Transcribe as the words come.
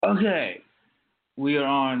Okay, we are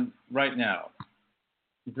on right now.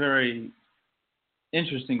 Very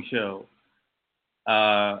interesting show.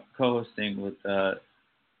 Co-hosting with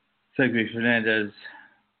Segui Fernandez,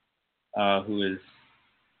 who is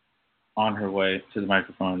on her way to the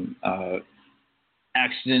microphone.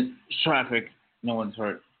 Accident, traffic, no one's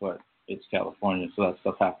hurt, but it's California, so that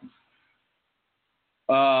stuff happens.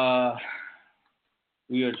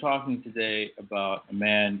 We are talking today about a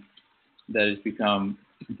man that has become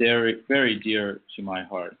very, very dear to my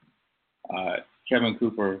heart. Kevin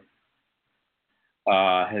Cooper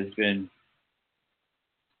has been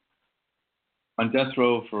on death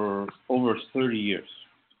row for over 30 years.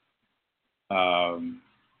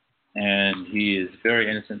 And he is very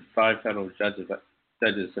innocent. 5 federal judges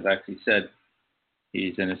have actually said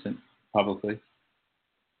he's innocent publicly.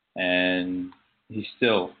 And he's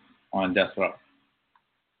still on death row.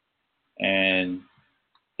 And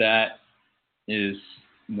that is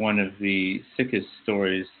one of the sickest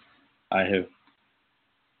stories I have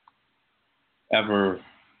ever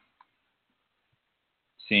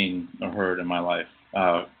seen or heard in my life.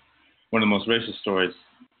 One of the most racist stories,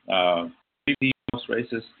 maybe the most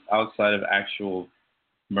racist outside of actual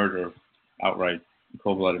murder, outright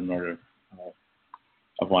cold-blooded murder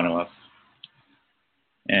of one of us.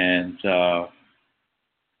 And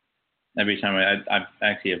every time I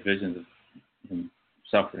actually have visions of him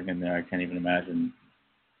suffering in there, I can't even imagine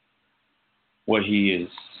what he is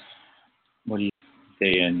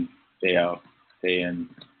day in, day out, day in,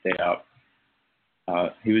 day out.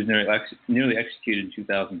 He was nearly executed in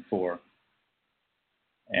 2004,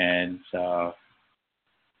 and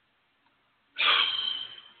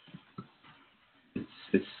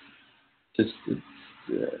it's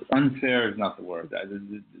unfair is not the word.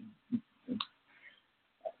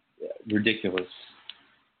 Ridiculous,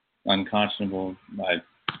 unconscionable.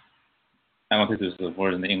 I don't think there's a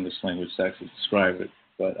word in the English language to actually describe it,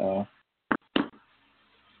 but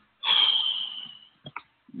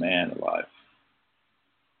man alive.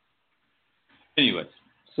 Anyways,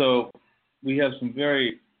 so we have some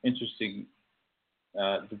very interesting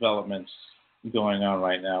developments going on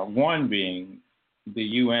right now. One being the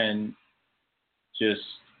UN just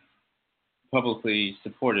publicly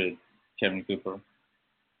supported Kevin Cooper,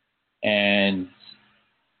 and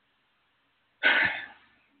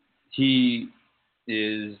he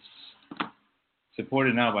is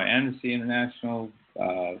supported now by Amnesty International,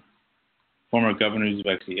 former governors who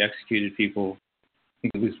actually executed people, I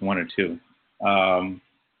think at least 1 or 2.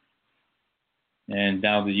 And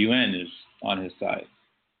now the UN is on his side.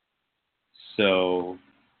 So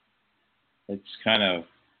it's kind of,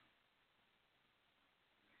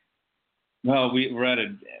 well, we're at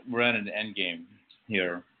an end game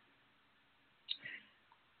here.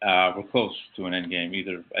 We're close to an end game.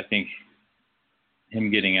 Either I think him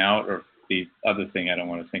getting out, or the other thing I don't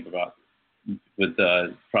want to think about with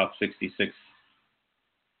Prop 66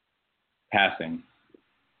 passing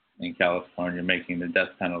in California, making the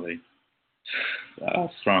death penalty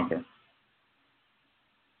stronger.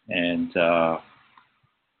 And I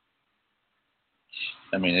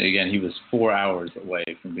mean, again, he was 4 hours away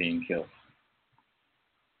from being killed.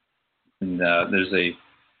 And there's a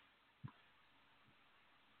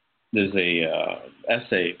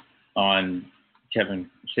essay on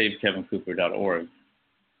SaveKevinCooper.org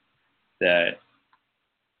that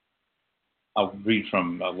I'll read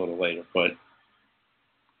from a little later, but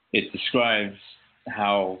it describes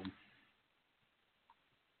how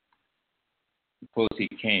close he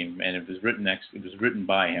came, and it was written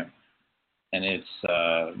by him, and it's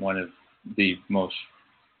one of the most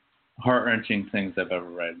heart-wrenching things I've ever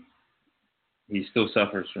read. He still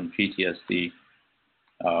suffers from PTSD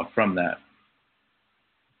from that,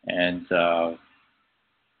 and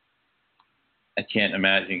I can't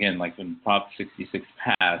imagine, again, like when Prop 66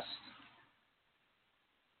 passed,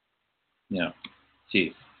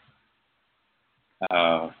 geez.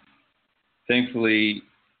 Thankfully,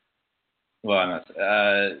 well,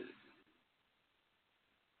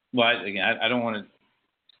 again, I don't want to.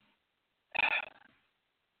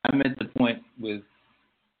 I'm at the point with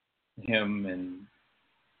him and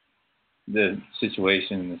the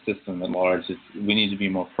situation and the system at large. We need to be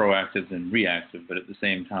more proactive than reactive, but at the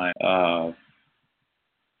same time,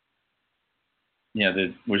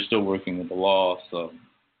 we're still working with the law, so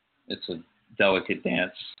it's a delicate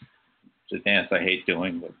dance. It's a dance I hate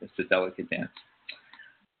doing, but it's a delicate dance.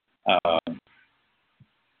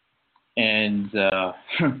 And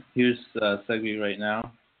here's Segui right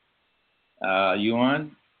now. You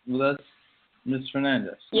on with us, Ms.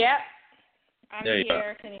 Fernandez? Yep. I'm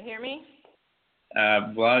here. Can you hear me?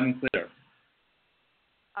 Loud and clear.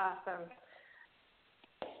 Awesome.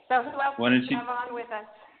 So who else do you have on with us?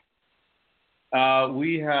 I've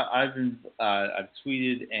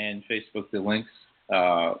tweeted and Facebooked the links.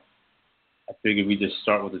 I figured we'd just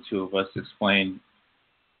start with the two of us, explain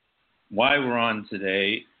why we're on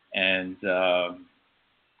today and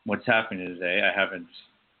what's happening today. I haven't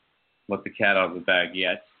let the cat out of the bag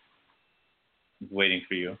yet. I'm waiting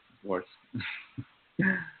for you, of course.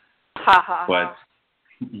 But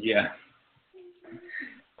yeah.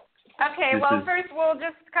 Okay, first we'll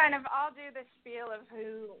just I'll do the spiel of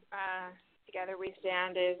who Together We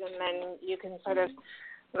Stand is, and then you can sort of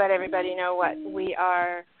let everybody know what we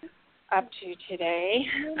are up to today.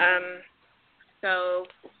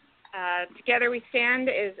 Together We Stand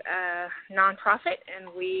is a nonprofit, and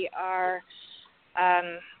we are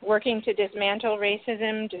working to dismantle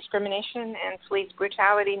racism, discrimination, and police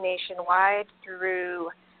brutality nationwide through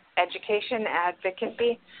education,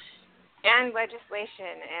 advocacy, and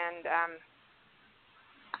legislation. And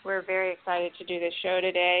we're very excited to do this show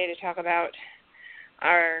today to talk about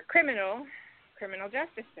our criminal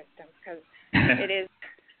justice system, because it is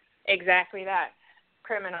exactly that,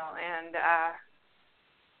 criminal. And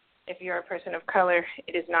if you're a person of color,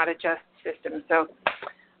 it is not a just system. So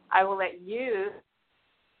I will let you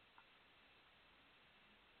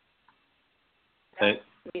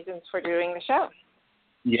reasons for doing the show.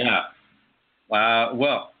 Yeah.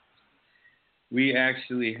 Well, we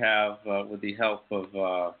actually have, with the help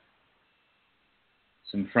of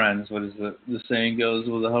some friends, what is the saying goes,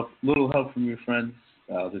 with a little help from your friends,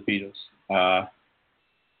 the Beatles.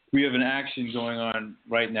 We have an action going on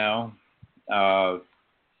right now,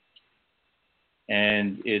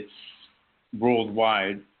 and it's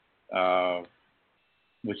worldwide,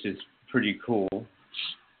 which is pretty cool.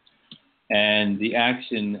 And the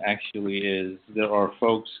action actually is, there are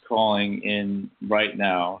folks calling in right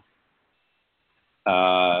now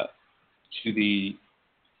to the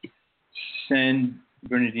San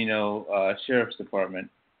Bernardino Sheriff's Department,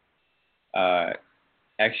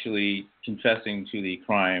 actually confessing to the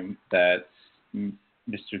crime that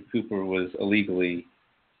Mr. Cooper was illegally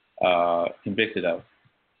convicted of.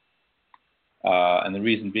 And the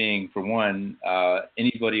reason being, for one,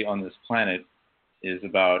 anybody on this planet is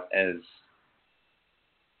about as,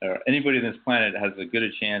 or anybody on this planet has as good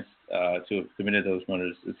a chance to have committed those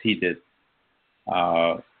murders as he did.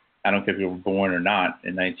 I don't care if you were born or not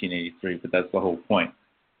in 1983, but that's the whole point.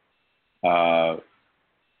 The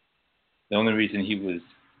only reason he was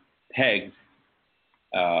pegged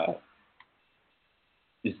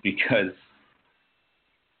is because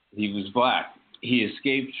he was black. He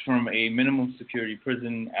escaped from a minimum security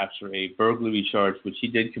prison after a burglary charge, which he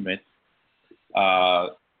did commit,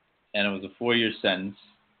 and it was a 4-year sentence.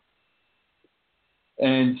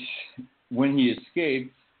 And when he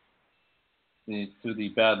escaped, through the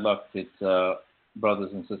bad luck that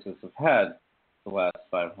brothers and sisters have had the last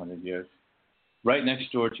 500 years, right next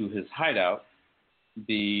door to his hideout,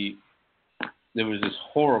 there was this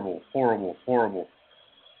horrible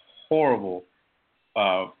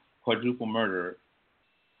quadruple murder,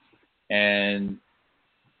 and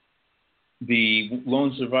the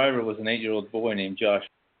lone survivor was an 8-year-old boy named Josh,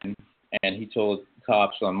 and he told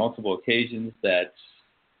cops on multiple occasions that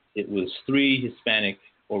it was 3 Hispanic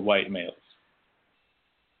or white males.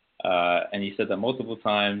 And he said that multiple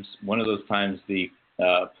times. One of those times, the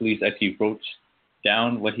police actually wrote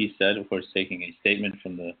down what he said, of course, taking a statement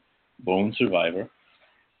from the lone survivor,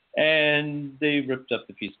 and they ripped up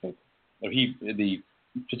the piece of paper. Or the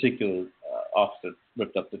particular officer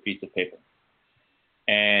ripped up the piece of paper.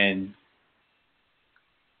 And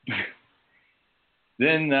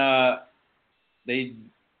then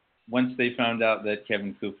once they found out that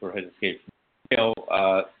Kevin Cooper had escaped from jail,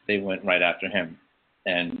 they went right after him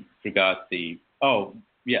and forgot 3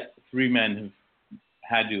 men have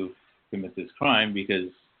had to commit this crime, because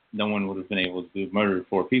no one would have been able to murder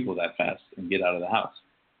 4 people that fast and get out of the house.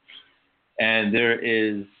 And there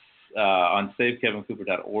is, on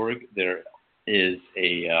SaveKevinCooper.org, there is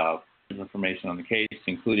information on the case,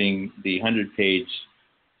 including the 100-page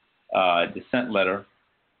dissent letter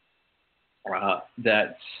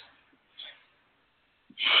that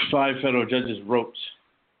 5 federal judges wrote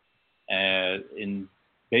in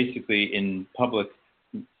public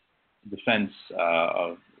defense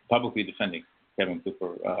of publicly defending Kevin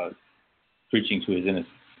Cooper, preaching to his innocence,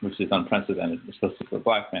 which is unprecedented, especially for a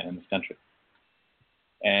black man in this country.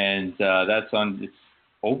 And it's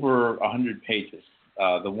over 100 pages.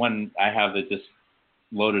 The one I have that just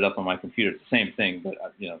loaded up on my computer, it's the same thing, but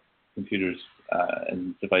computers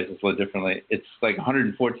and devices load differently. It's like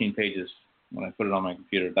 114 pages when I put it on my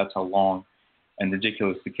computer. That's how long and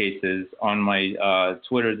ridiculous the case is. On my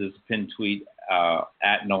Twitter, there's a pinned tweet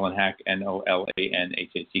at Nolan Hack,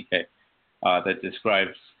 NOLANHATK, that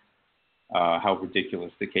describes how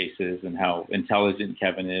ridiculous the case is and how intelligent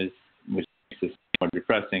Kevin is, which makes this more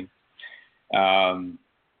depressing. And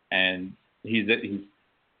the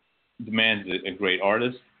man's a great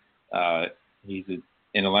artist. He's an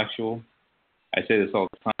intellectual. I say this all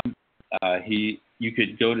the time. You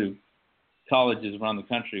could go to colleges around the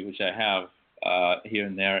country, which I have here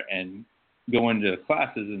and there, and go into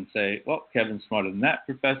classes and say, well, Kevin's smarter than that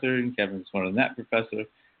professor, and Kevin's smarter than that professor.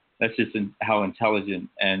 That's just how intelligent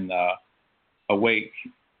and awake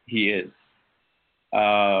he is.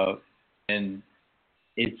 And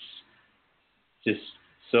it's just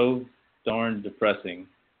so darn depressing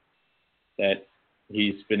that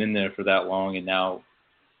he's been in there for that long, and now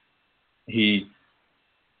he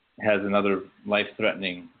has another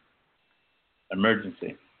life-threatening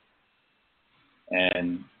emergency.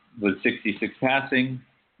 And with 66 passing,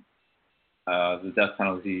 the death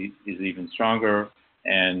penalty is even stronger,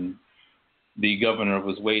 and the governor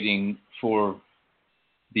was waiting for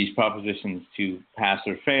these propositions to pass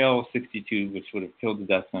or fail. 62, which would have killed the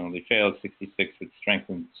death penalty, failed. 66, which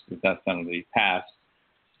strengthens the death penalty, passed.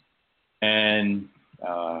 And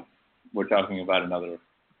we're talking about another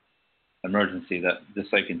emergency, that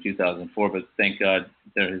just like in 2004, but thank God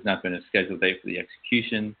there has not been a scheduled date for the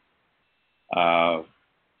execution.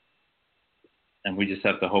 And we just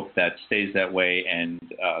have to hope that stays that way, and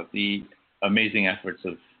the amazing efforts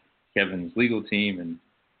of Kevin's legal team and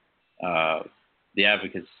the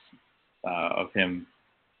advocates of him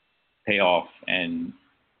pay off, and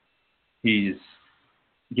he's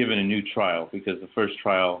given a new trial, because the first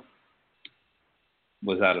trial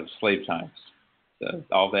was out of slave times.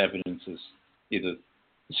 All the evidence was either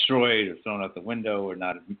destroyed or thrown out the window or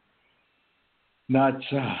not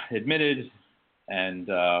admitted. And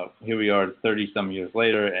here we are 30-some years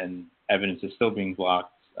later, and evidence is still being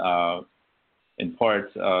blocked, in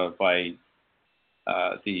part by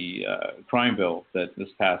the crime bill that was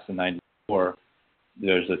passed in 94.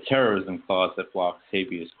 There's a terrorism clause that blocks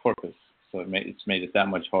habeas corpus. So it's made it that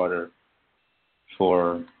much harder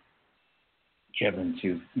for Kevin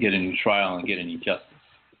to get a new trial and get any justice.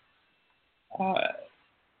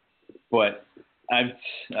 But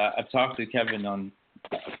I've talked to Kevin on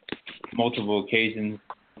multiple occasions,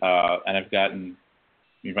 and I've gotten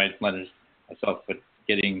me write letters myself, but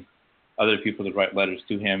getting other people to write letters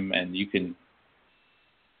to him, and you can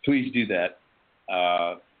please do that.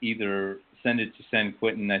 Either send it to San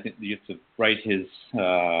Quentin. I think you have to write his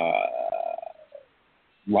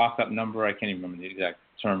lockup number. I can't even remember the exact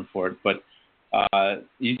term for it, but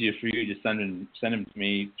easier for you to send him to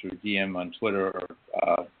me through DM on Twitter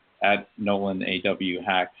or at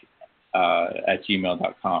NolanAWHack at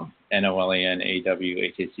gmail.com,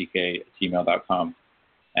 NOLANAWHACK at gmail.com,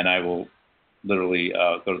 and I will literally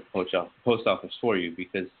go to the post office for you,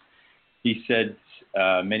 because he said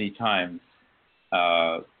many times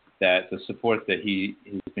that the support that he's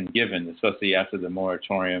been given, especially after the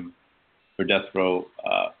moratorium for death row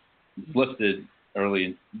lifted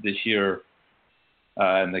early this year,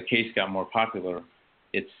 and the case got more popular,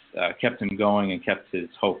 it's kept him going and kept his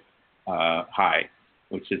hope high,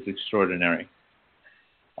 which is extraordinary.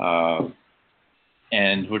 And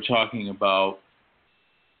we're talking about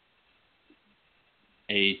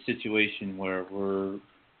a situation where we're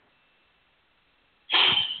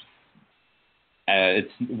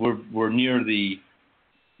near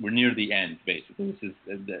the end, basically. This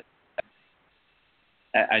is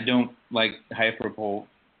I don't like hyperbole,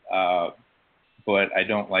 but I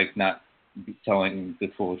don't like not telling the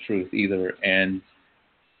full truth either. And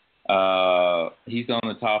he's on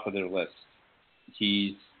the top of their list.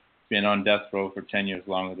 He's been on death row for 10 years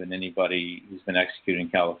longer than anybody who's been executed in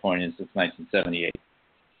California since 1978.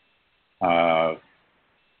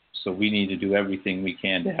 So we need to do everything we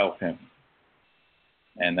can to help him.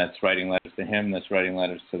 And that's writing letters to him, that's writing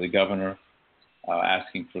letters to the governor,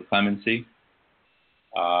 asking for clemency.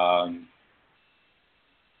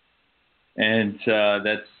 And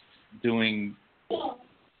that's doing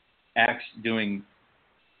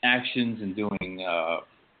actions and doing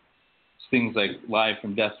things like Live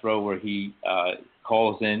from Death Row, where he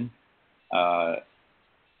calls in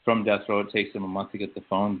from death row. It takes him a month to get the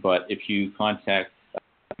phone, but if you contact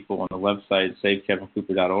people on the website,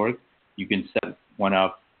 savekevincooper.org, you can set one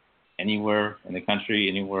up anywhere in the country,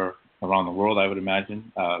 anywhere around the world, I would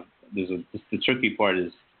imagine. The tricky part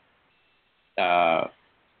is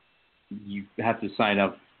you have to sign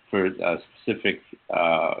up for a specific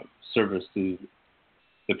service to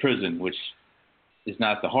the prison, which is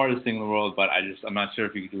not the hardest thing in the world, but I'm not sure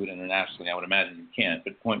if you can do it internationally. I would imagine you can.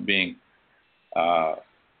 But point being,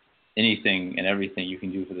 anything and everything you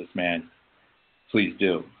can do for this man, please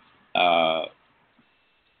do. And,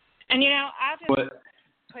 I'll just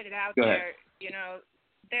put it out there. Ahead.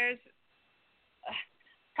 There's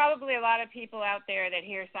probably a lot of people out there that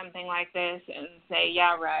hear something like this and say,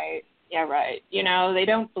 yeah, right. They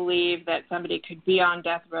don't believe that somebody could be on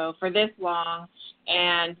death row for this long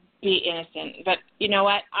and be innocent. But you know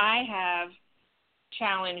what? I have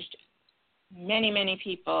challenged many, many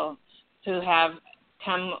people who have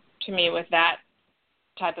come to me with that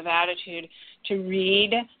type of attitude to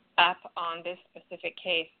read up on this specific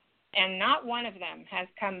case. And not one of them has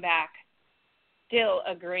come back still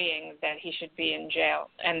agreeing that he should be in jail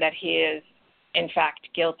and that he is, in fact,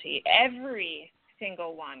 guilty. Every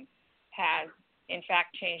single one has, in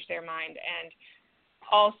fact, changed their mind and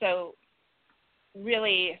also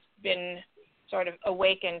really been sort of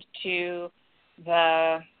awakened to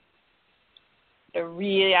the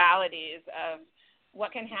realities of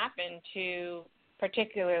what can happen to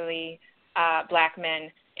particularly black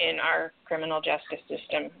men in our criminal justice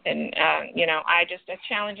system. And, I just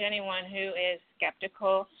challenge anyone who is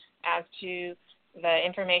skeptical as to the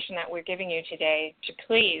information that we're giving you today to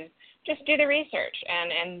please just do the research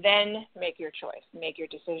and then make your choice, make your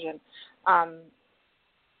decision. I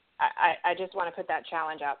just want to put that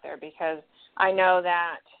challenge out there because I know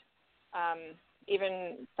that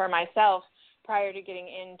even for myself, prior to getting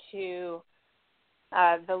into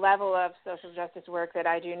the level of social justice work that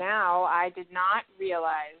I do now, I did not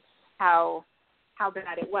realize how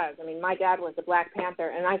bad it was. I mean, my dad was a Black Panther,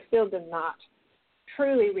 and I still did not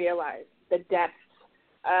truly realize the depths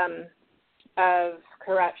of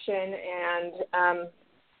corruption and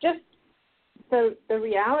just the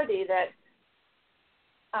reality that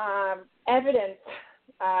evidence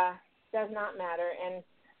does not matter and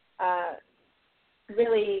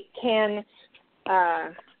really can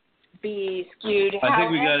be skewed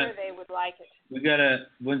however they would like it. We got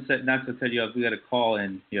not to cut you off, we got a call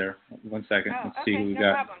in here. 1 second. Let's see who we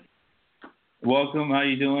got. Problem. Welcome, how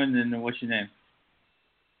you doing, and what's your name?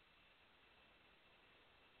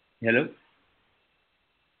 Hello? It's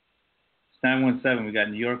 917, we got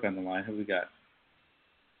New York on the line. Who we got?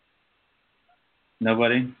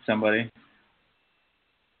 Nobody? Somebody?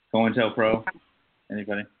 COINTELPRO?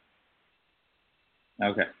 Anybody?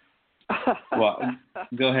 Okay. Well,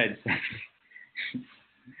 go ahead.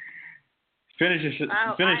 Finish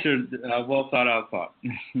your well thought out thought.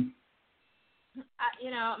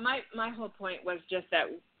 My whole point was just that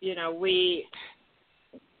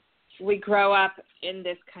we grow up in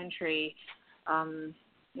this country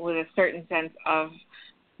with a certain sense of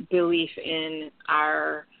belief in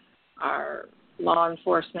our law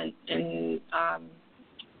enforcement and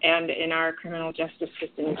in our criminal justice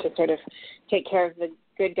system to sort of take care of the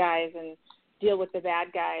good guys and deal with the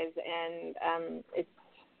bad guys, and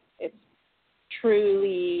it's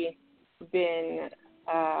truly been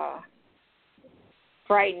a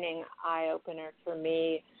frightening eye-opener for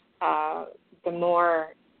me the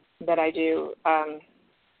more that I do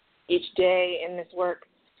each day in this work.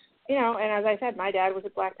 And as I said, my dad was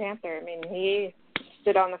a Black Panther. I mean, he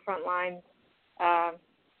stood on the front lines,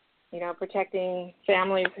 protecting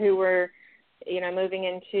families who were, moving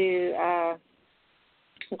into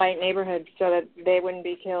white neighborhoods so that they wouldn't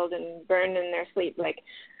be killed and burned in their sleep. Like,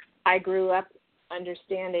 I grew up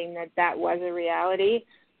understanding that was a reality,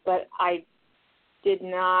 but I did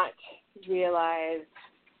not realize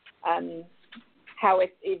how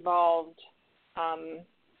it's evolved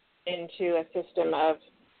into a system of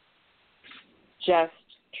just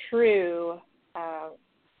true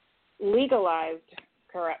legalized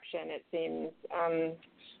corruption. It seems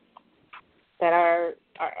that our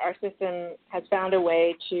system has found a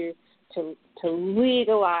way to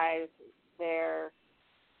legalize their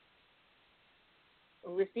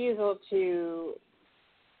refusal to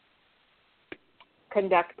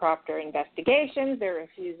conduct proper investigations, their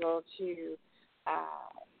refusal to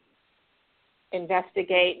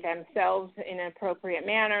investigate themselves in an appropriate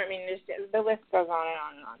manner. I mean, the list goes on and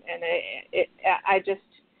on and on. And I just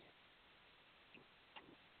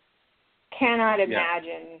cannot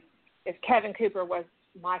imagine if Kevin Cooper was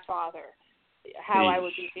my father, how I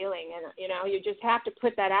would be feeling. And, you just have to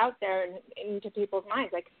put that out there into people's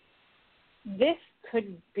minds. Like, this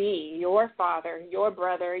could be your father, your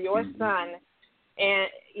brother, your son. And,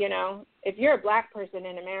 if you're a Black person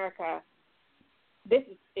in America, this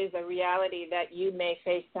is a reality that you may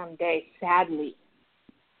face someday, sadly.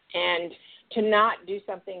 And to not do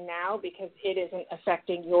something now because it isn't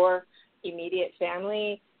affecting your immediate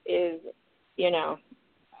family is,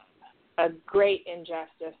 a great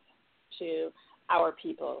injustice to our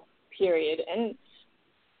people, period. And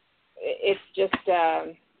it's just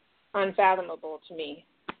unfathomable to me.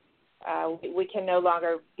 We can no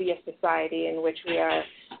longer be a society in which we are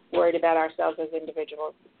worried about ourselves as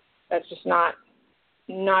individuals. That's just not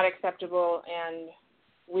acceptable, and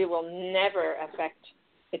we will never affect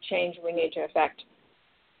the change we need to affect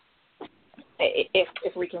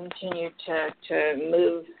if we continue to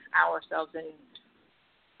move ourselves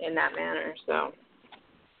in that manner. So.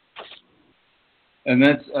 And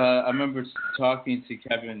that's I remember talking to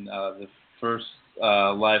Kevin the first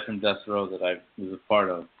Live from Death Row that I was a part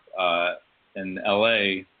of in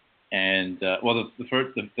L.A. And the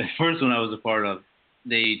first one I was a part of,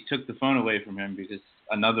 they took the phone away from him because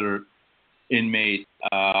another inmate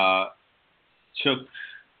took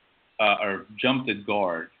or jumped a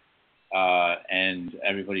guard, and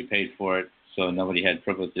everybody paid for it, so nobody had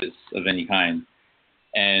privileges of any kind.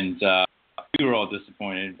 And we were all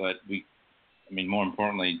disappointed, but more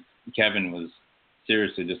importantly, Kevin was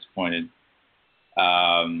seriously disappointed.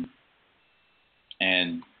 And,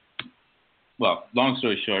 well, long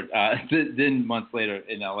story short, then months later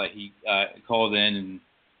in LA, he called in, and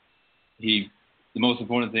the most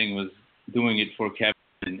important thing was doing it for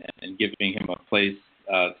Kevin and giving him a place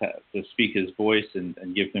to speak his voice and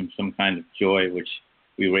give him some kind of joy, which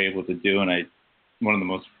we were able to do. And one of the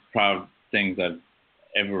most proud things I've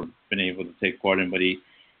ever been able to take part in. But he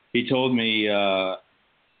told me,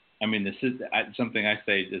 this is something I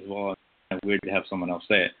say as well. It's weird to have someone else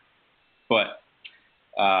say it, but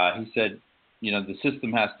he said, the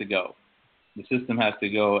system has to go. The system has to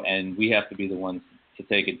go, and we have to be the ones to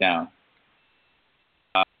take it down.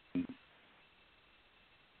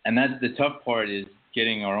 And that's the tough part, is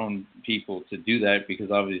getting our own people to do that, because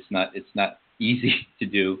obviously it's not easy to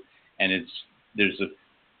do, and there's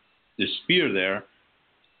fear there.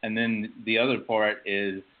 And then the other part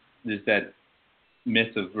is that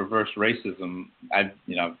myth of reverse racism. I've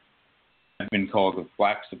been called a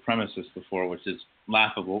black supremacist before, which is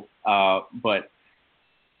laughable. But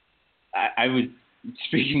I would,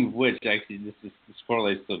 speaking of which, actually, this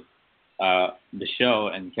correlates to the show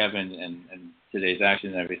and Kevin and today's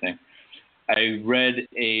action and everything. I read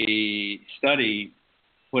a study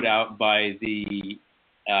put out by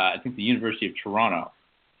I think the University of Toronto,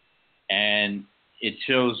 and it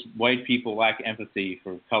shows white people lack empathy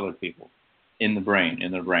for colored people in their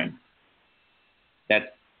brain.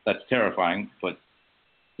 That's terrifying, but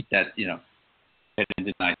that, head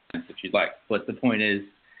into nonsense if you'd like. But the point is,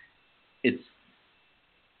 it's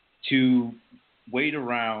to wait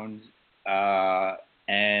around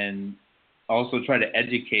and also try to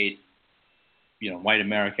educate, white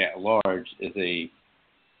America at large is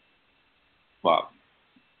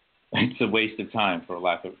it's a waste of time, for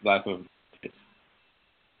lack of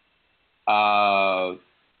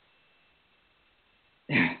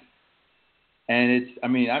and it's,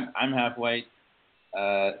 I'm half white,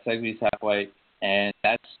 Segby's half white, and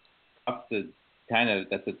that's tough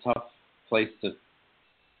that's a tough place to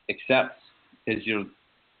accept, because you're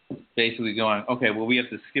basically going, okay, well, we have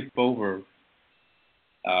to skip over,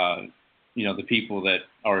 the people that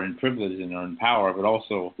are in privilege and are in power, but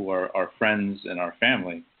also who are our friends and our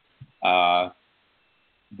family.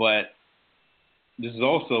 But this is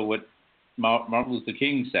also what Martin Luther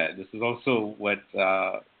King said. This is also what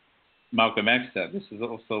Malcolm X said. This is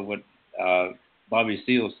also what Bobby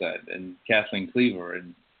Seale said, and Kathleen Cleaver.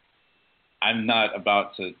 And I'm not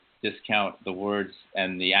about to discount the words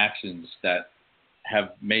and the actions that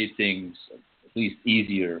have made things at least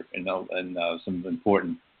easier in some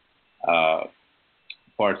important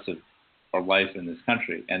parts of our life in this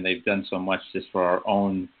country. And they've done so much just for our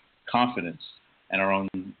own confidence and our own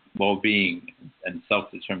well-being and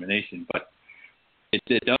self-determination. But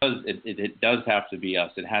it does have to be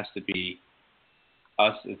us. It has to be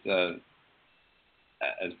us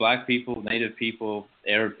as Black people, Native people,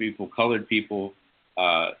 Arab people, colored people,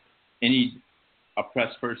 any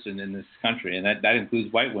oppressed person in this country. And that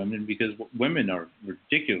includes white women, because women are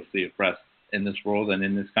ridiculously oppressed in this world and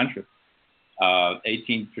in this country.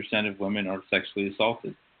 18% of women are sexually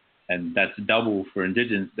assaulted, and that's double for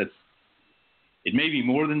indigenous. It may be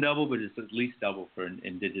more than double, but it's at least double for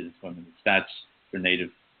indigenous women. The stats for Native,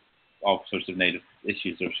 all sorts of Native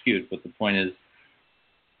issues are skewed. But the point is,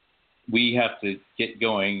 we have to get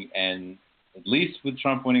going, and at least with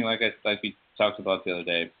Trump winning, like we talked about the other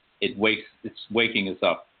day, it's waking us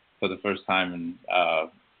up for the first time, and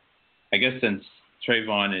I guess since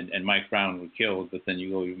Trayvon and Mike Brown were killed. But then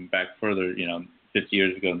you go even back further, 50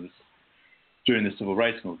 years ago during the Civil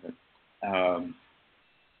Rights Movement.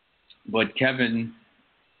 But Kevin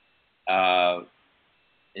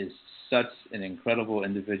is such an incredible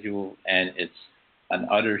individual, and it's an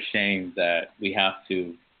utter shame that we have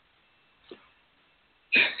to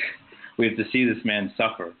We have to see this man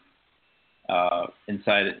suffer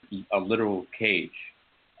inside a literal cage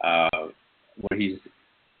where he's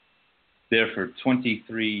there for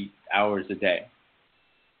 23 hours a day.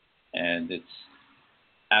 And it's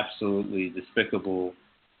absolutely despicable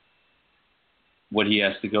what he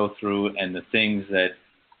has to go through and the things that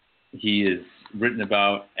he is written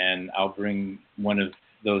about. And I'll bring one of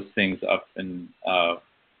those things up in a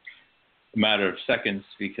matter of seconds,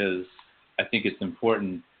 because I think it's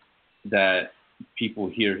important that people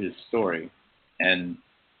hear his story. And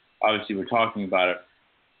obviously we're talking about it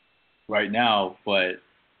right now, but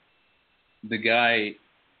the guy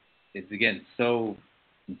is, again, so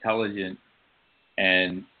intelligent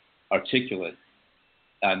and articulate,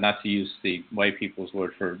 not to use the white people's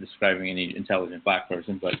word for describing any intelligent black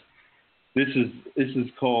person, but this is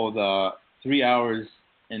called 3 hours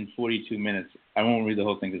and 42 minutes. I won't read the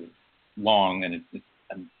whole thing because it's long, and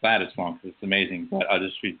I'm glad it's long because it's amazing, but I'll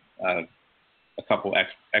just read a couple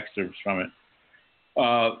excerpts from it.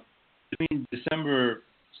 Between December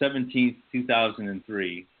 17th,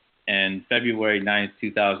 2003 and February 9th,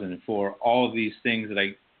 2004, all of these things that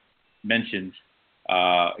I mentioned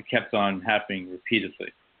kept on happening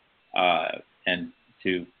repeatedly. And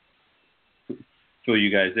to fill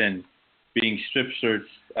you guys in, being strip searched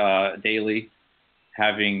daily,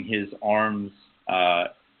 having his arms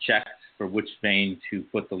checked for which vein to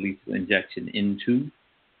put the lethal injection into.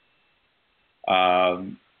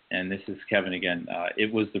 And this is Kevin again.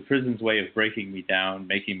 It was the prison's way of breaking me down,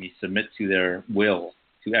 making me submit to their will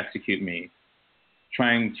to execute me,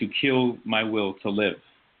 trying to kill my will to live.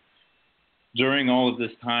 During all of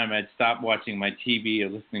this time, I'd stopped watching my TV or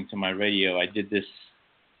listening to my radio. I did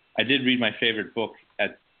read my favorite book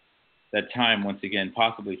at that time, once again,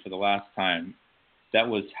 possibly for the last time. That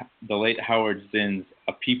was the late Howard Zinn's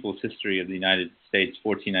A People's History of the United States,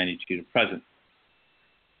 1492 to present.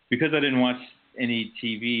 Because I didn't watch any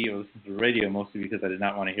TV or listen to the radio, mostly because I did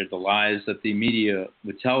not want to hear the lies that the media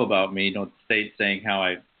would tell about me, don't state saying how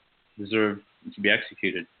I deserved to be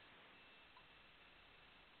executed.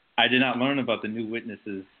 I did not learn about the new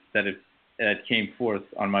witnesses that came forth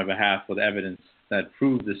on my behalf with evidence that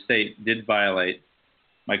proved the state did violate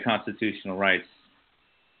my constitutional rights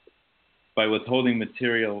by withholding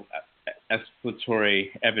material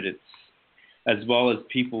exculpatory evidence, as well as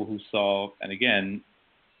people who saw, and again,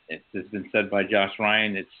 it has been said by Josh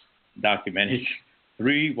Ryan, it's documented,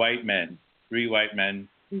 three white men,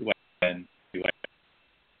 but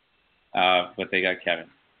they got Kevin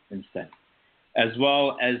instead. As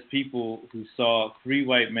well as people who saw three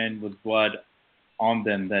white men with blood on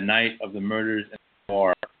them the night of the murders in the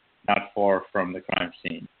bar, not far from the crime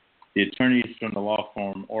scene. The attorneys from the law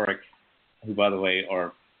firm Orrick, who, by the way,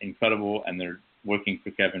 are incredible, and they're working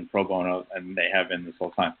for Kevin pro bono, and they have been this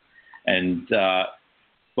whole time. And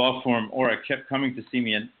law firm Orrick kept coming to see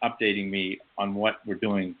me and updating me on what they were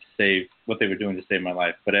doing to save my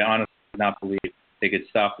life. But I honestly did not believe they could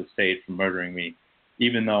stop the state from murdering me,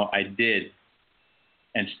 even though I did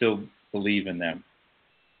and still believe in them.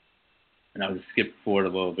 And I'll just skip forward a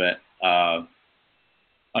little bit. On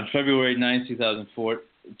February 9,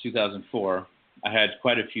 2004, I had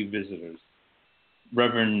quite a few visitors.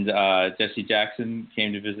 Reverend Jesse Jackson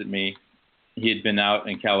came to visit me. He had been out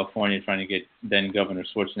in California trying to get then Governor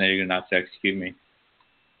Schwarzenegger not to execute me.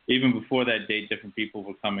 Even before that date, different people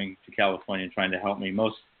were coming to California trying to help me.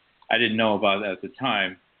 Most I didn't know about at the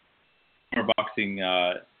time. Former boxing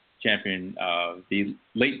champion, the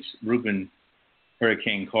late Reuben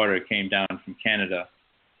Hurricane Carter, came down from Canada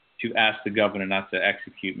to ask the governor not to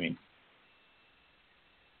execute me.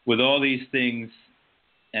 With all these things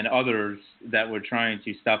and others that were trying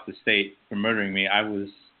to stop the state from murdering me, I was,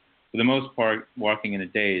 for the most part, walking in a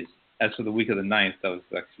daze. As for the week of the 9th, that was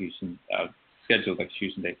the scheduled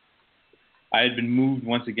execution date. I had been moved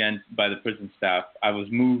once again by the prison staff. I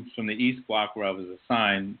was moved from the East Block, where I was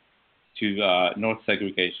assigned, to North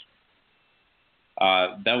Segregation.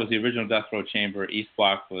 That was the original death row chamber. East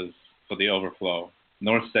Block was for the overflow.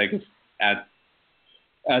 North Seg, as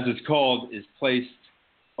it's called, is placed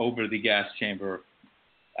over the gas chamber,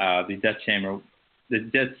 the death chamber. The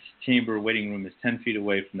death chamber waiting room is 10 feet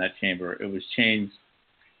away from that chamber. It was changed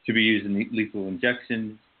to be used in lethal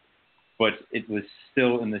injections, but it was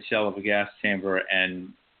still in the shell of a gas chamber, and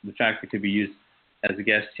the fact it could be used as a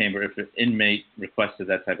gas chamber if an inmate requested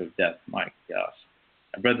that type of death. My gosh.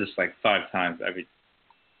 I've read this like 5 times.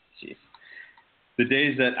 Jeez. The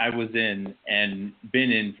days that I was in and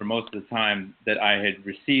been in for most of the time that I had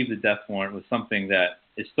received the death warrant was something that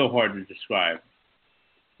is still hard to describe.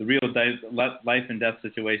 The real life and death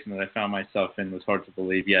situation that I found myself in was hard to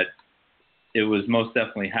believe, yet it was most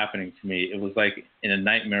definitely happening to me. It was like in a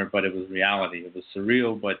nightmare, but it was reality. It was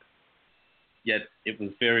surreal, but yet it was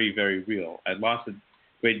very, very real. I'd lost a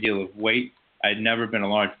great deal of weight. I'd never been a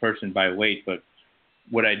large person by weight, but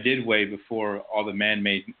what I did weigh before all the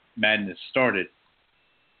man-made madness started,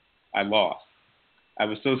 I lost. I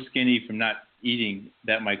was so skinny from not eating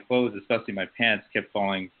that my clothes, especially my pants, kept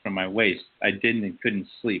falling from my waist. I didn't and couldn't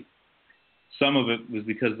sleep. Some of it was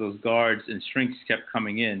because those guards and shrinks kept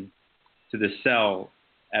coming in to the cell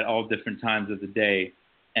at all different times of the day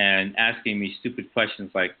and asking me stupid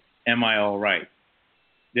questions like, am I all right?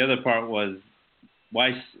 The other part was,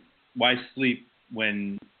 why sleep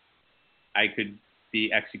when I could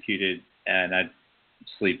be executed and I'd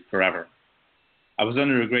sleep forever? I was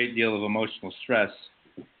under a great deal of emotional stress,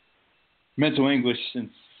 mental anguish, and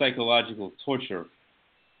psychological torture,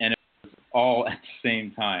 and it was all at the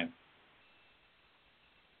same time.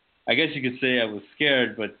 I guess you could say I was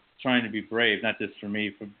scared, but trying to be brave, not just for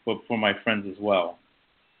me, but for my friends as well.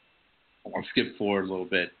 I'll skip forward a little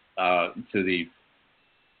bit to the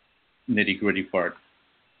nitty-gritty part.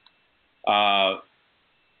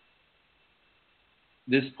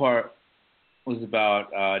 This part was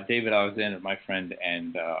about David Alexander, my friend,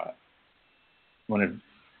 and one of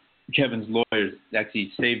Kevin's lawyers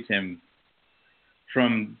actually saved him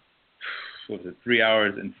from, 3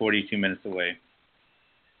 hours and 42 minutes away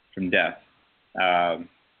from death.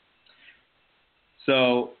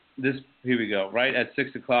 So here we go. Right at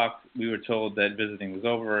 6 o'clock, we were told that visiting was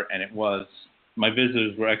over, and it was. My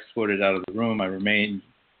visitors were escorted out of the room. I remained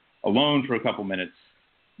alone for a couple minutes.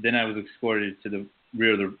 Then I was escorted to the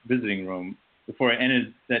rear of the visiting room. Before I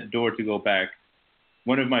entered that door to go back,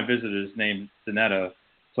 one of my visitors named Zanetta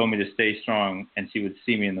told me to stay strong and she would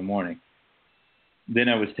see me in the morning. Then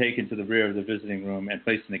I was taken to the rear of the visiting room and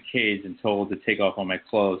placed in a cage and told to take off all my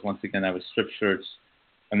clothes. Once again, I was stripped shirts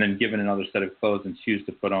and then given another set of clothes and shoes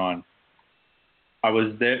to put on. I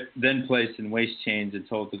was then placed in waist chains and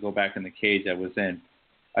told to go back in the cage I was in.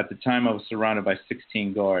 At the time, I was surrounded by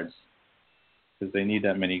 16 guards because they need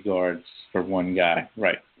that many guards for one guy.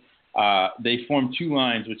 Right. They formed two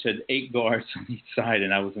lines which had 8 guards on each side,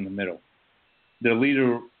 and I was in the middle. The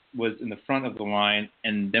leader was in the front of the line,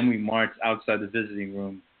 and then we marched outside the visiting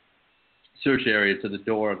room search area to the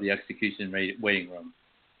door of the execution waiting room.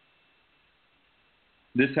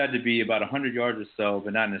 This had to be about 100 yards or so,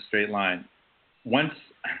 but not in a straight line.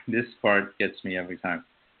 This part gets me every time.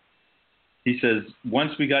 He says,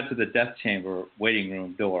 once we got to the death chamber waiting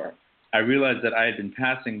room door, I realized that I had been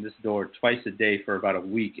passing this door twice a day for about a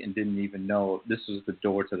week and didn't even know this was the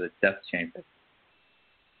door to the death chamber.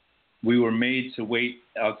 We were made to wait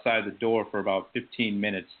outside the door for about 15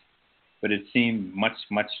 minutes, but it seemed much,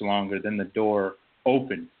 much longer. Then the door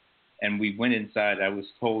opened, and we went inside. I was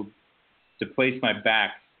told to place my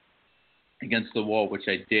back against the wall, which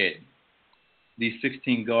I did. These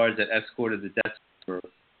 16 guards that escorted the death chamber,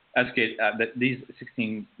 these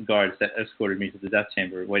 16 guards that escorted me to the death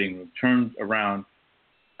chamber waiting room turned around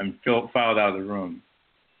and filed out of the room.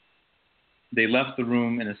 They left the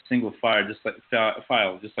room in a single file, just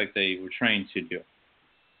like they were trained to do.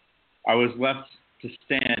 I was left to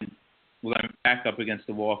stand with my back up against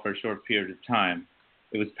the wall for a short period of time.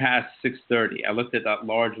 It was past 6:30. I looked at that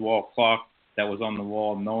large wall clock that was on the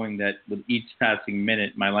wall, knowing that with each passing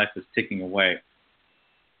minute, my life was ticking away.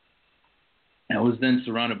 I was then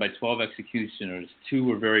surrounded by 12 executioners. 2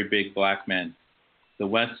 were very big black men. The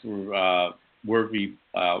rest were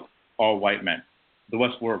all white men. The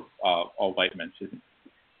West were all white men,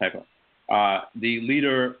 typo. The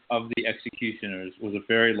leader of the executioners was a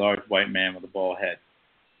very large white man with a bald head.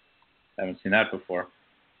 I haven't seen that before.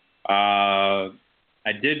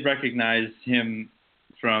 I did recognize him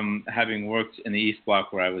from having worked in the East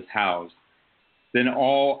Block where I was housed. Then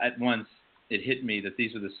all at once it hit me that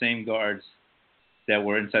these were the same guards that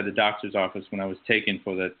were inside the doctor's office when I was taken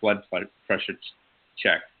for the blood pressure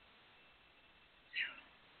check.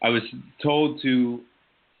 I was told to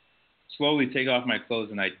slowly take off my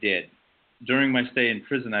clothes, and I did. During my stay in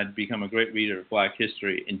prison, I'd become a great reader of black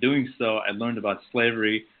history. In doing so, I learned about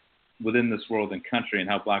slavery within this world and country and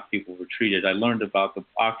how black people were treated. I learned about the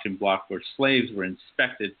auction block where slaves were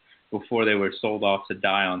inspected before they were sold off to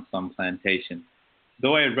die on some plantation.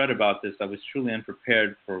 Though I had read about this, I was truly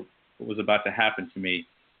unprepared for what was about to happen to me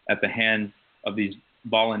at the hands of these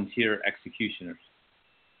volunteer executioners.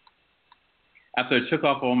 After I took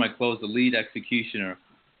off all my clothes, the lead executioner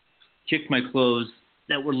kicked my clothes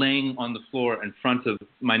that were laying on the floor in front of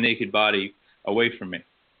my naked body away from me.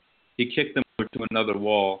 He kicked them over to another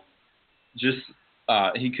wall. Just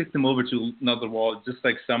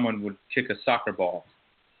like someone would kick a soccer ball.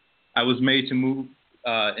 I was made to move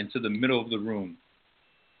into the middle of the room.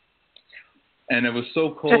 And it was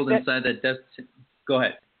so cold inside that desk. Go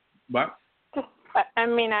ahead. What? I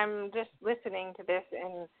mean, I'm just listening to this,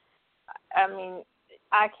 and I mean,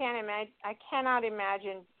 I cannot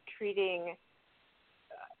imagine treating,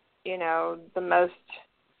 the most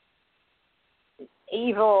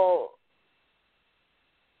evil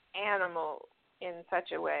animal in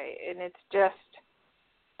such a way, and it's just,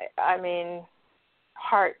 I mean,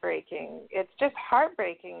 heartbreaking. It's just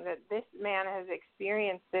heartbreaking that this man has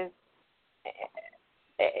experienced this,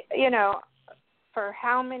 for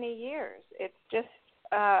how many years? It's just,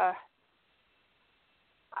 I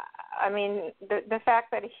mean, the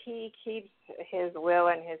fact that he keeps his will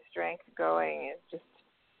and his strength going is just,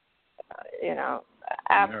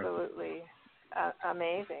 absolutely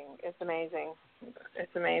amazing. It's amazing.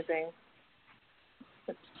 It's amazing.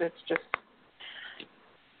 It's just,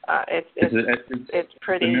 it's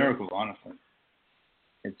pretty. It's a miracle, honestly.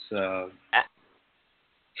 It's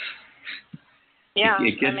yeah.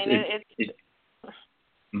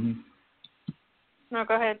 Mm-hmm. No,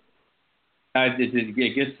 go ahead.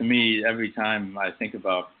 It gets to me every time I think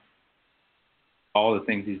about all the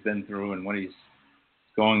things he's been through and what he's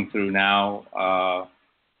going through now.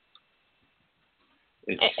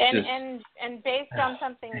 And based on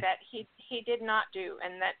something that he did not do,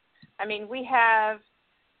 and that, I mean, we have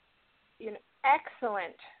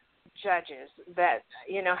excellent judges that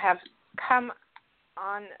have come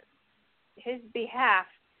on his behalf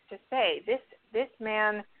to say this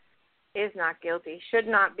man is not guilty, should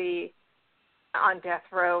not be on death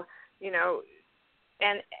row,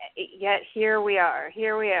 and yet here we are.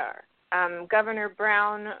 Governor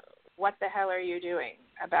Brown, what the hell are you doing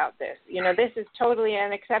about this? This is totally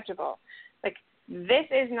unacceptable. Like, this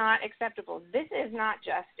is not acceptable. This is not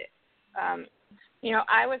justice. I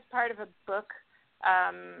was part of a book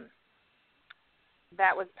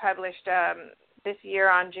that was published this year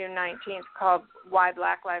on June 19th called Why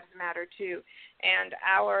Black Lives Matter Too, and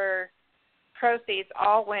our proceeds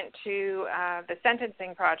all went to the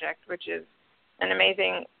Sentencing Project, which is an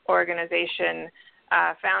amazing organization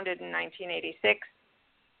founded in 1986.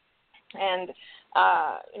 And,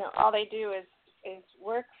 all they do is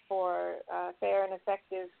work for a fair and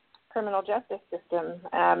effective criminal justice system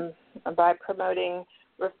by promoting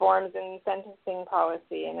reforms in sentencing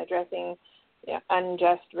policy and addressing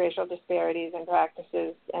unjust racial disparities and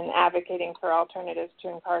practices and advocating for alternatives to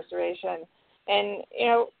incarceration. And,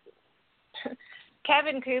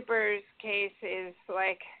 Kevin Cooper's case is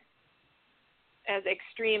like as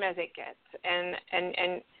extreme as it gets,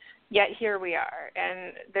 and yet here we are,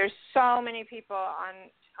 and there's so many people on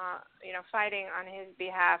fighting on his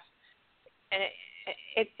behalf, and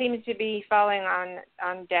it seems to be falling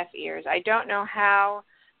on deaf ears. I don't know how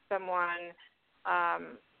someone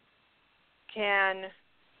can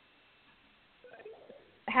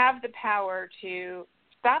have the power to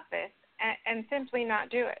stop this and simply not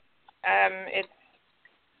do it.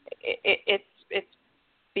 It's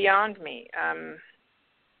beyond me.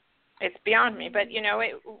 It's beyond me. But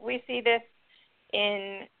we see this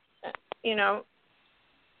in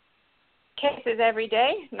cases every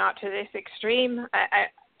day. Not to this extreme.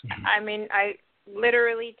 I mean, I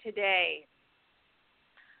literally today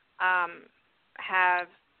have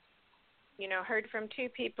heard from two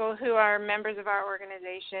people who are members of our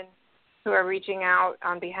organization who are reaching out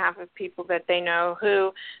on behalf of people that they know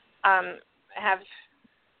who have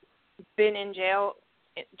been in jail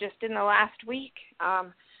just in the last week.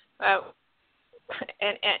 And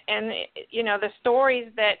the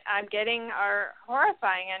stories that I'm getting are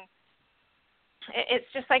horrifying. And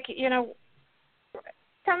it's just like,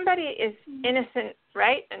 somebody is innocent,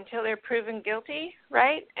 right, until they're proven guilty,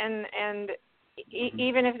 right? And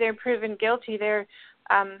even if they're proven guilty, they're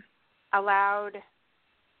allowed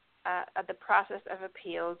the process of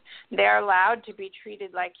appeals. They're allowed to be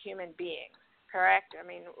treated like human beings, correct? I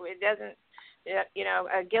mean, it doesn't,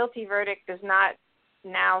 a guilty verdict does not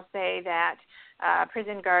now say that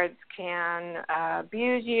prison guards can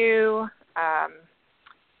abuse you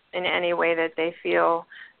in any way that they feel,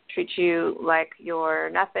 treat you like you're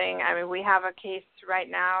nothing. I mean, we have a case right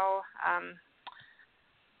now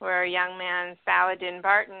where a young man, Saladin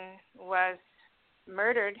Barton, was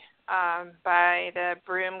murdered by the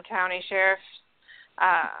Broome County Sheriff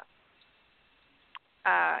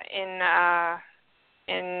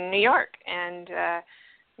in New York, and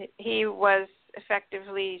he was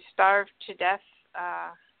effectively starved to death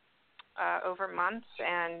over months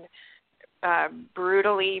and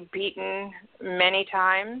brutally beaten many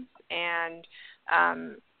times and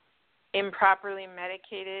improperly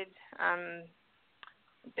medicated.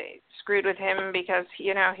 They screwed with him because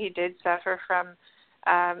he did suffer from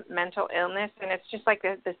mental illness, and it's just like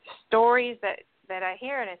the stories that I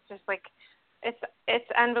hear, and it's just like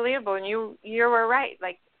it's unbelievable. And you were right,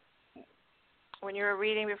 like when you were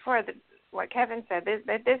reading before, what Kevin said,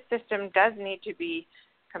 that this system does need to be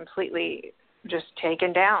completely just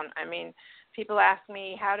taken down. I mean, people ask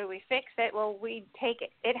me, how do we fix it? Well, we take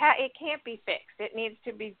it. It can't be fixed. It needs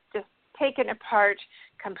to be just taken apart,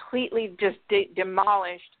 completely just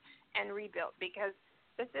demolished and rebuilt, because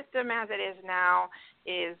the system as it is now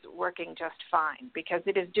is working just fine, because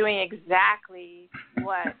it is doing exactly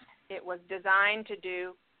what it was designed to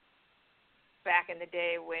do back in the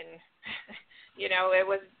day when, it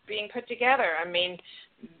was being put together. I mean,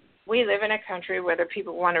 we live in a country, whether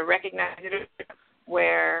people want to recognize it,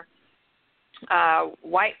 where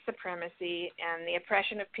white supremacy and the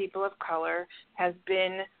oppression of people of color has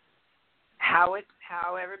been how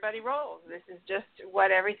everybody rolls. This is just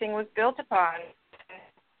what everything was built upon.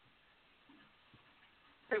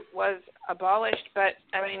 It was abolished, but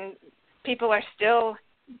I mean, people are still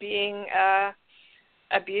being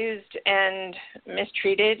abused and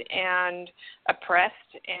mistreated and oppressed,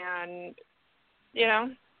 and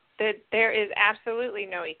that there is absolutely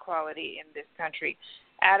no equality in this country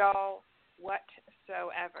at all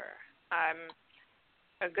whatsoever.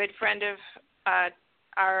 A good friend of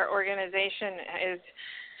our organization is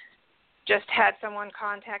just had someone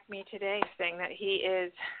contact me today saying that he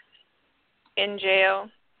is in jail.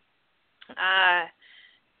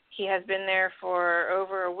 He has been there for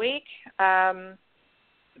over a week.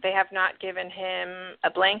 They have not given him a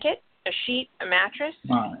blanket, a sheet, a mattress,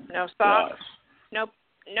 no socks,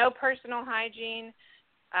 no personal hygiene.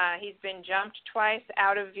 He's been jumped twice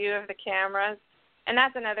out of view of the cameras. And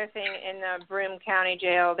that's another thing in the Broome County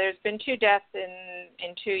Jail. There's been 2 deaths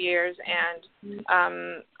in 2 years, and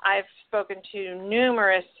I've spoken to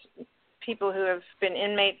numerous people who have been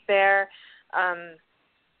inmates there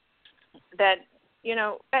that,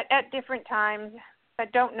 at different times,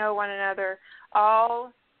 that don't know one another,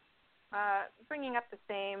 all bringing up the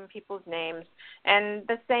same people's names and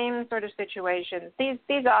the same sort of situations.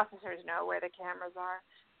 These officers know where the cameras are.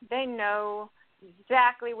 They know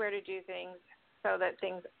exactly where to do things so that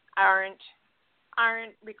things aren't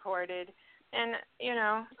recorded. And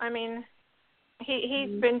I mean,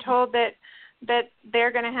 he's been told that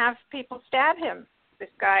they're going to have people stab him. This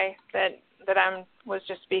guy that I was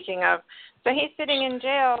just speaking of. So he's sitting in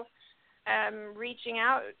jail, reaching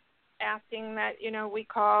out, asking that we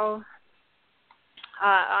call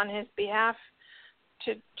on his behalf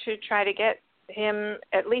to try to get him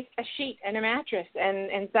at least a sheet and a mattress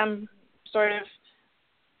and some sort of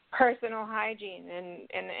personal hygiene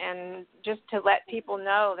and just to let people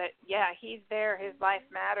know that he's there, his life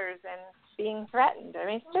matters, and being threatened. I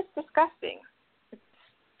mean, it's just disgusting.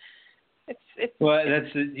 It's well,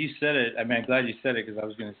 you said it. I mean, I'm glad you said it, because I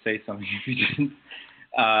was going to say something if you didn't.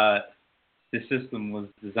 The system was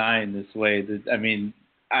designed this way. I mean,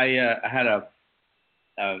 I had a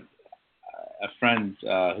friend who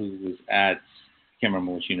was at, I can't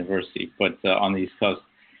remember which university, but on the East Coast,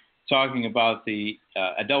 talking about the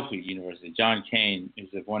Adelphi University. John Kane is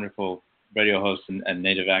a wonderful radio host and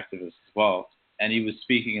Native activist as well, and he was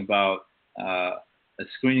speaking about a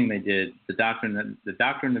screening they did, the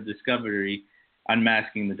doctrine of discovery,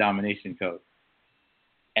 unmasking the domination code,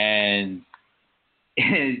 and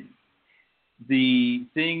the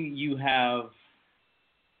thing you have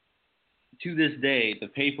to this day, the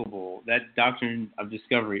Papal Bull, that doctrine of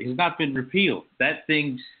discovery has not been repealed. That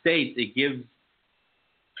thing states it gives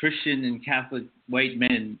Christian and Catholic white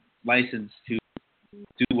men license to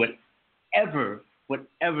do whatever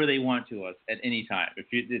they want to us at any time.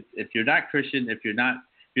 If you're not Christian, if you're not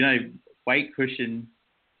a white Christian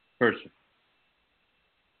person,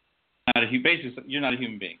 you're not a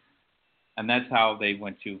human being. And that's how they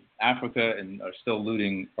went to Africa and are still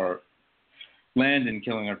looting our land and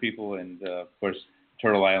killing our people. And of course,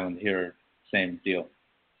 Turtle Island here, same deal.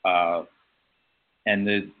 And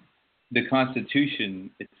the Constitution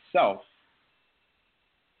itself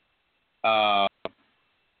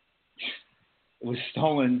was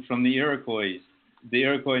stolen from the Iroquois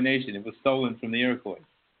Nation. It was stolen from the Iroquois.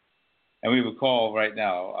 And we have a call right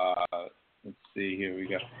now. Let's see, here we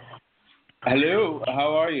go. Hello,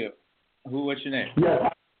 how are you? What's your name? Yes,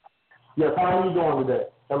 how are you doing today?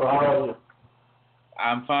 Hello, how are you?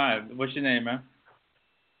 I'm fine. What's your name, man?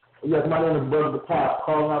 Yes, my name is Brother Pop,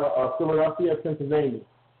 calling out of Philadelphia, Pennsylvania.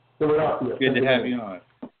 Philadelphia. Good to have you on.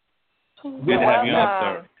 Good to have you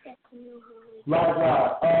on, sir.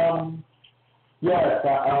 Likewise. Yes,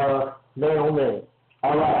 name.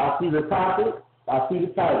 All right, I see the topic. I see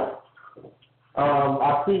the title.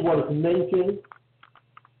 I see what is mentioned.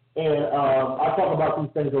 And I talk about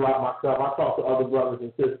these things a lot myself. I talk to other brothers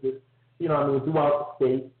and sisters, you know what I mean, throughout the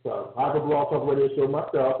state. I have a blog talk radio show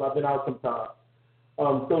myself. I've been out sometimes,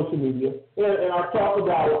 social media. And I talk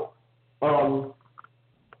about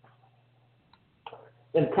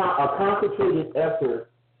a concentrated effort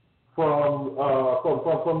from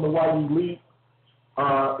the white elite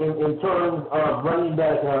in terms of bringing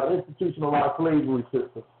back institutionalized slavery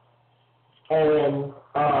system. And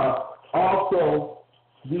also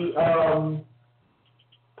the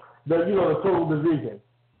total division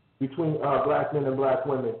between black men and black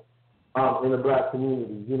women in the black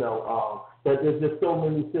community. That there's just so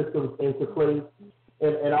many systems into place.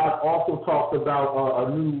 And I've also talked about a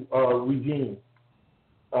new regime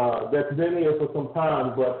that's been there for some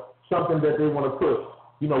time, but something that they want to push.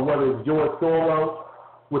 Whether it's George Soros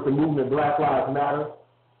with the movement Black Lives Matter,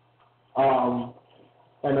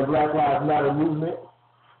 and the Black Lives Matter movement,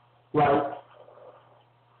 right?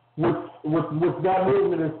 Which that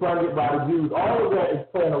movement is funded by the Jews. All of that is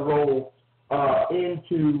playing a role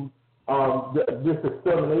into this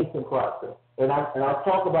extermination process. And I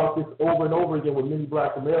talk about this over and over again with many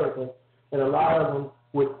black Americans, and a lot of them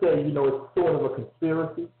would say, it's sort of a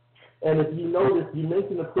conspiracy. And if you notice, you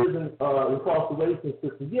mentioned the prison incarceration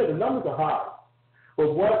system. Yeah, the numbers are high.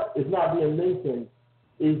 But what is not being mentioned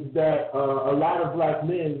is that a lot of black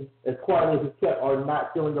men, as quiet as it's kept, are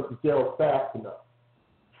not filling up the jails fast enough.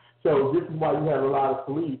 So this is why you have a lot of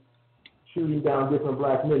police shooting down different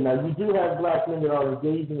black men. Now, you do have black men that are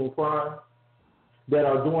engaging in crime, that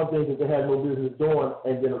are doing things that they have no business doing,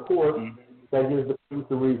 and then, of course, that gives the police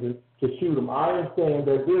the reason to shoot them. I understand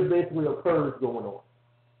that there's basically a purge going on.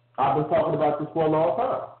 I've been talking about this for a long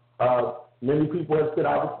time. Many people have said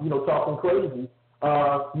I was, talking crazy.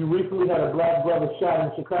 You recently had a black brother shot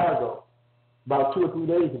in Chicago about 2 or 3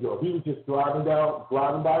 days ago. He was just driving by a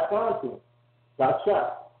crime scene, got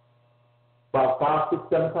shot. About 5, 6,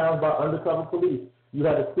 7 times by undercover police. You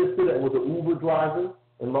had a sister that was an Uber driver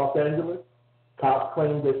in Los Angeles. Cops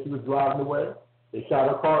claimed that she was driving away. They shot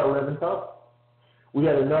her car 11 times. We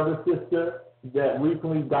had another sister that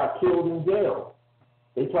recently got killed in jail.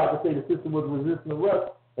 They tried to say the sister was resisting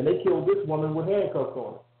arrest, and they killed this woman with handcuffs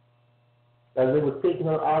on her as they were taking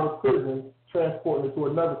her out of prison, transporting her to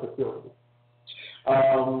another facility.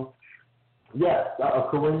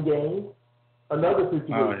 Corinne Gaines, another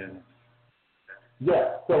situation. Oh, yeah. Yeah,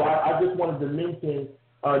 so I just wanted to mention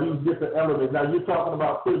these different elements. Now, you're talking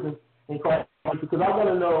about prison incarceration, because I want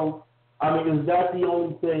to know, is that the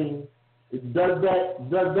only thing, does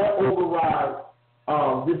that override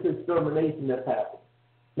this extermination that's happened?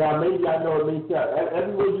 Now, maybe I know it may sound,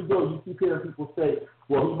 everywhere you go, you keep hearing people say,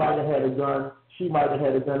 well, he might have had a gun, she might have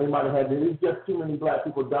had a gun, they might have had it. There's just too many black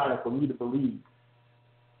people dying for me to believe.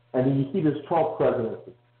 And then you see this Trump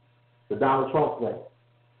presidency, the Donald Trump thing,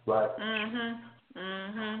 right?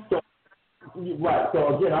 So, right.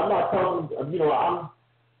 So again, I'm not talking. I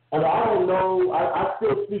don't know. I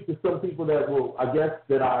still speak to some people that will, I guess,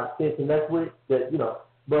 that I can't connect with.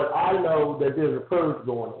 But I know that there's a purge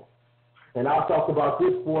going on, and I talked about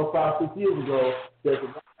this 4, 5, 6 years ago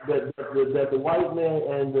that the white man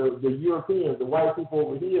and the Europeans, the white people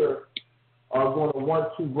over here, are going to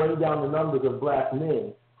want to bring down the numbers of black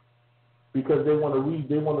men because they want to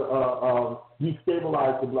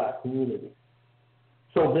destabilize the black community.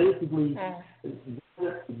 So basically,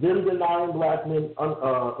 them denying black men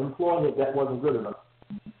employment, that wasn't good enough.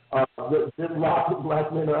 Them locking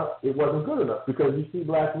black men up, it wasn't good enough because you see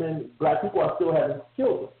black people are still having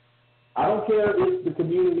children. I don't care if the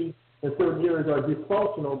community in certain areas are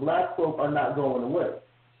dysfunctional, black folk are not going away.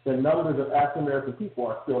 The numbers of African American people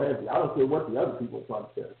are still heavy. I don't care what the other people are trying to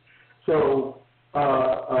say. So,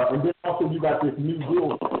 and then also you got this new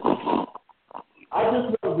deal. I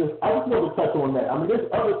just want to touch on that. There's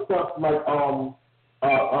other stuff like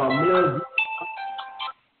Mayor.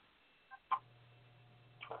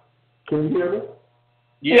 Can you hear me?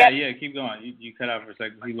 Yeah. Keep going. You cut out for a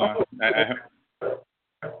second. Keep going.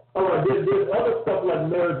 All right. There's other stuff like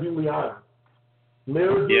Mayor Giuliani.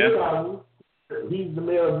 Mayor Giuliani, he's the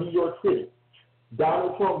mayor of New York City.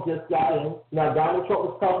 Donald Trump just got in. Now, Donald Trump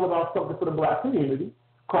was talking about something for the black community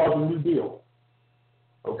called the New Deal.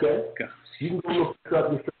 Okay? You can go look it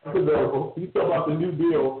up. It's available. He's talking about the New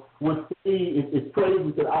Deal, which to me is crazy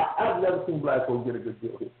because I've never seen black folks get a good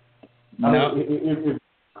deal here. No. If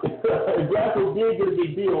black folks did get a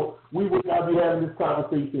good deal, we would not be having this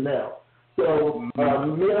conversation now. So, Mayor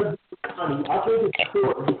Giuliani, I think it's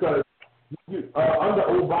important because under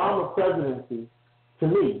Obama presidency, to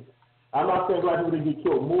me, I'm not saying black people didn't get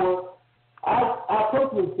killed more. I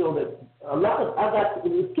personally feel that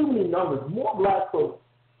it's too many numbers. More black folks,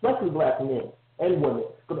 especially black men, and women.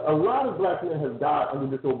 But a lot of black men have died under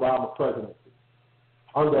this Obama presidency,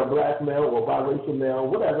 under a black male or biracial male,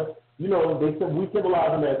 whatever. You know, we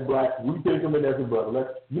symbolize him as black. We take him in as a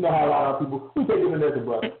brother. You know how a lot of people, we take him in as a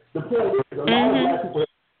brother. The point is,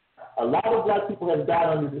 a lot of black people have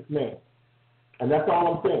died under this man. And that's all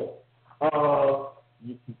I'm saying.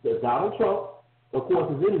 Donald Trump, of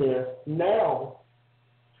course, is in there. Now,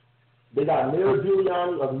 they got Mayor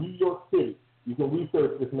Giuliani of New York City. You can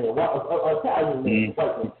research this man. Italian man,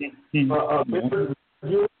 white man. Mayor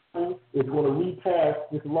Giuliani is going to repass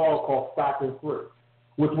this law called Stop and Frisk,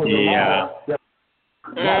 which was a law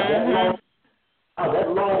that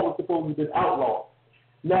law was supposed to be outlawed.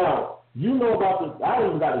 Now, you know about this. I don't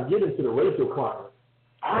even got to get into the racial climate.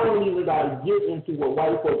 I don't even got to get into what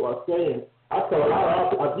white folk are saying. I tell a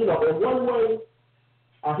lot of, in one way,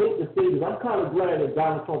 I hate to say this, I'm kind of glad that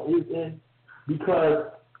Donald Trump is in,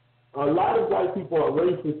 because a lot of white people are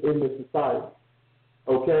racist in this society.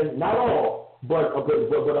 Okay? Not all, but a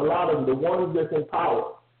lot of them, the ones that's in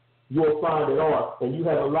power, you'll find it are. And you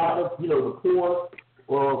have a lot of, the poor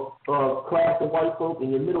class of white folk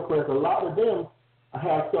and your middle class, a lot of them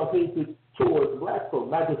have self-hatred towards black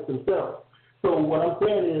folk, not just themselves. So what I'm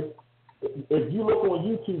saying is, if you look on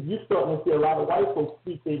YouTube, you're starting to see a lot of white folks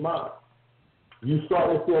speak their mind. You're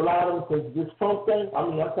starting to see a lot of them, since this Trump thing,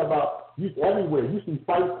 I'm talking about everywhere. You see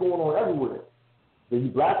fights going on everywhere.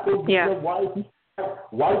 These black folks beating whites,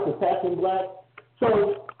 whites attacking black.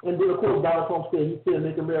 So, and then of course Donald Trump said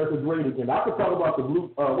make America great again. I could talk about the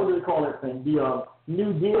blue, what do they call that thing? The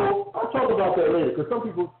New Deal. I'll talk about that later, because some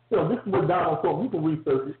people, this is what Donald Trump, you can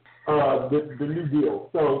research it, the New Deal.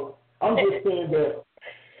 So I'm just saying that.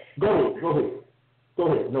 Go ahead.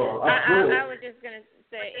 No, I was just going to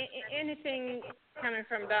say, anything coming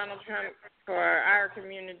from Donald Trump for our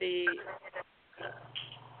community,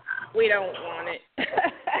 we don't want it.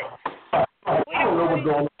 We don't want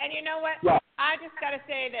it. And you know what? Yeah. I just got to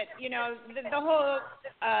say that, the whole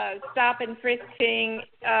stop and frisk thing,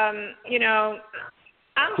 I'm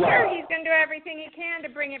sure he's going to do everything he can to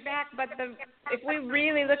bring it back. But if we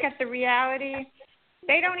really look at the reality,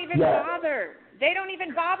 they don't even bother. They don't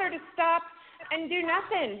even bother to stop and do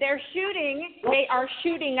nothing. They are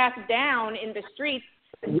shooting us down in the streets.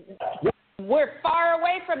 We're far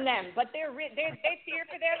away from them, but they fear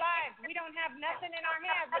for their lives. We don't have nothing in our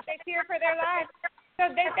hands, but they fear for their lives. So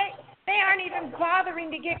they aren't even bothering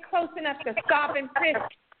to get close enough to stop and frisk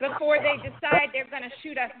before they decide they're going to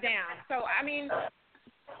shoot us down. So, I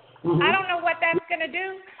don't know what that's going to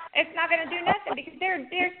do. It's not going to do nothing, because they're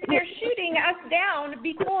shooting us down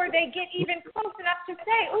before they get even close enough to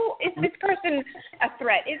say, "Ooh, is this person a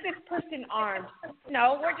threat? Is this person armed?"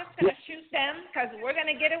 No, we're just going to shoot them because we're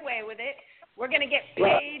going to get away with it. We're going to get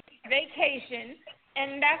paid vacation,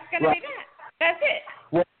 and that's going to be that. That's it.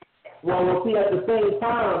 Well, see, at the same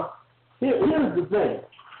time, here's the thing.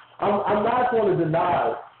 I'm not going to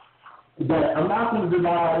deny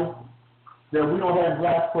that we don't have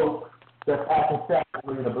black folks that's acting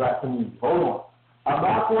savagely in the black community. Hold on. I'm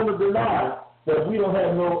not going to deny that we don't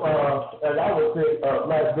have no, as I would say,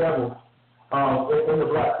 black devils in the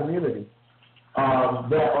black community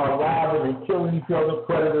that are robbing and killing each other,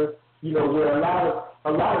 predators. Where a lot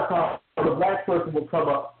of times the black person will come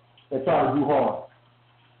up and try to do harm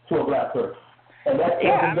to a black person. And that's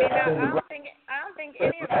I don't think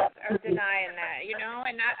any of us are denying that.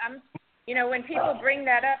 And I'm. When people bring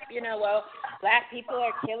that up, well, black people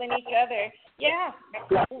are killing each other. Yeah,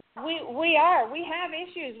 we are. We have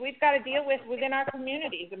issues we've got to deal with within our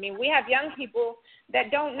communities. We have young people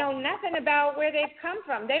that don't know nothing about where they've come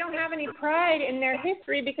from. They don't have any pride in their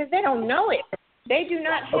history because they don't know it. They do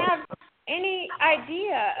not have any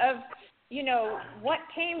idea of, what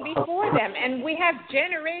came before them. And we have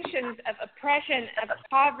generations of oppression, of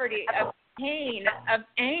poverty, of pain, of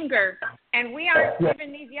anger, and we aren't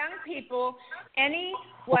giving these young people any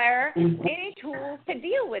tools to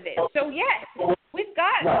deal with it. So yes, we've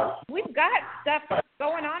got stuff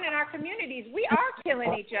going on in our communities. We are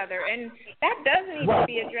killing each other, and that does need to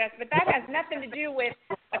be addressed. But that has nothing to do with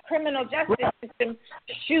a criminal justice system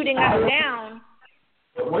shooting us down.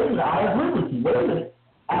 Wait a minute, I agree with you.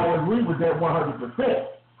 I agree with that 100%.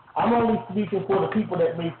 I'm only speaking for the people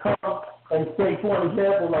that may come and say, for an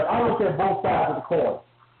example, like, I look at both sides of the coin.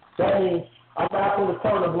 That means I'm not going to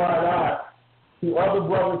turn a blind eye to other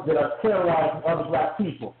brothers that are terrorizing other black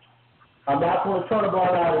people. I'm not going to turn a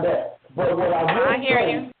blind eye to that. But what I will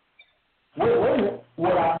say, wait a minute.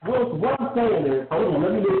 What I'm saying is, hold on,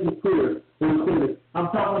 let me make this clear. I'm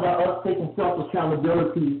talking about us taking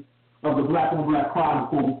self-accountability of the black on black crime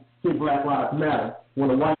before we say Black Lives Matter when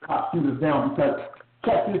the white cop shoot us down. Because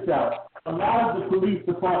check this out. A lot of the police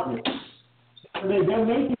departments they're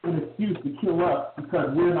making an excuse to kill us because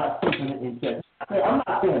we're not taking it in check. I'm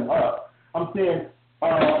not saying us. I'm saying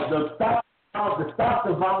the Stop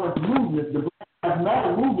the Violence movement, the Black Lives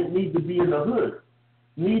Matter movement needs to be in the hood,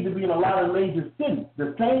 needs to be in a lot of major cities.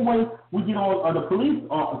 The same way we get on the police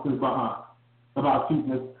officers behind about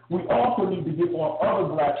shooting us, we also need to get on other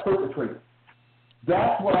black perpetrators.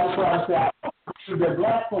 That's what I'm trying to say.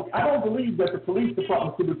 I don't believe that the police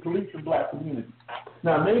department should be police the black community.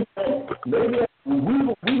 Now, maybe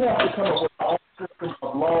we have to come up with our own system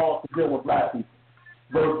of law to deal with black people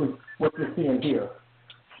versus what you're seeing here.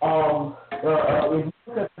 If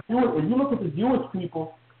you look at the Jewish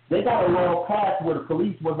people, they got a long past where the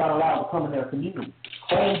police was not allowed to come in their community,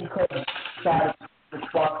 only because they decided the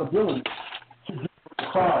responsibility to deal with the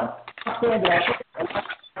crime. I'm saying that I think a lot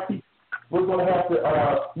of people, we're going to have to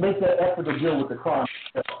make that effort to deal with the crime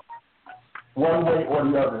one way or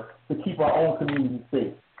the other to keep our own community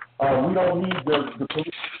safe. We don't need the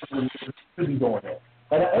police to be doing that.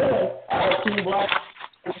 And I have seen black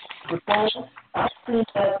people, I've seen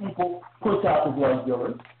black people push out the drug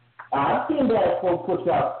dealers. I've seen black folks push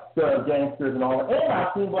out the gangsters and all that. And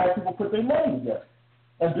I've seen black people put their money together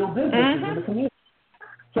and build businesses in the community.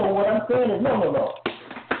 So what I'm saying is, no.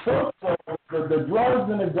 First of all, the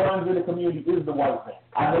drugs and the guns in the community is the white man.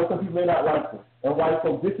 I know some people may not like this. And white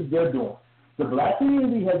folks, this is their doing. The black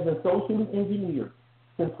community has been socially engineered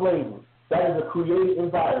since slavery. That is a created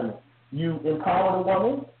environment. You empower the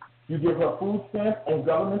woman, you give her food stamps and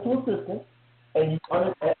governmental assistance, and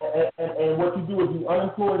what you do is you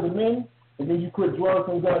unemploy the men, and then you put drugs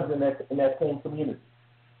and guns in that same community.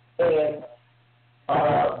 And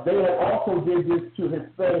they had also did this to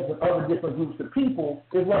Hispanics and other different groups of people.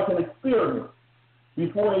 It's like an experiment.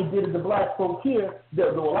 Before they did it to black folks here, a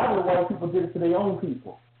lot of the white people did it to their own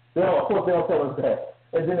people. Of course, they don't tell us that.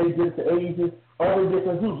 And then they did it to Asians, other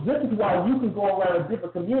different groups. This is why you can go around in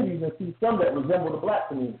different communities and see some that resemble the black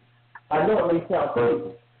community. I know it may sound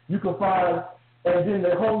crazy. You can find, and then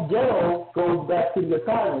the whole ghetto goes back to the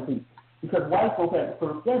Italian people because white folks had the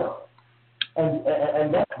first ghetto.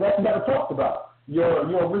 And that's never talked about. Your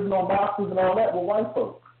original mobsters and all that were white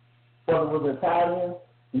folks. Whether it was the Italians,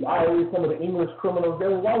 the Irish, some of the English criminals, they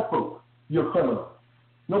were white folks. You're criminals.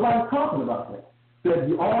 Nobody's talking about that.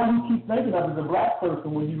 All you keep thinking of is a black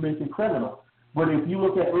person when you mention criminal. But if you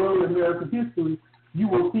look at early American history, you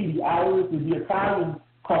will see the Irish and the Italian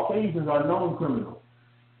Caucasians are known criminals.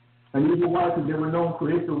 And these were white because they were known for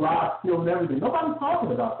this, rob, steal, and everything. Nobody's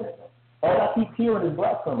talking about that, though. All I keep hearing is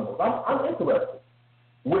black criminals. I'm interested.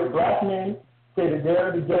 With black men, say that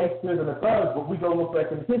they're the gangsters and the thugs, but we go look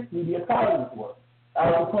back in history, the Italians were.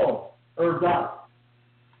 Al Capone, Irv Gotti,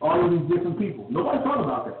 all of these different people. Nobody's talking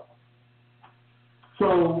about that.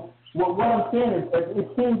 So what I'm saying is, it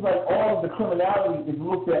seems like all of the criminality is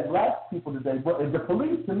looked at black people today, but the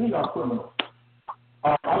police, to me, are criminals.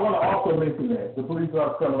 I want to also mention that the police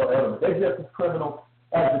are a criminal element. They're just as criminal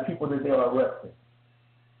as the people that they are arresting.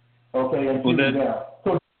 Okay, and down.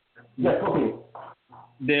 So, yes, okay.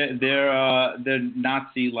 They're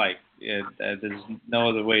Nazi-like. There's no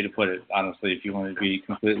other way to put it, honestly, if you want to be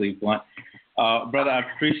completely blunt. Brother, I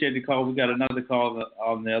appreciate the call. We got another call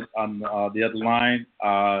on the other line.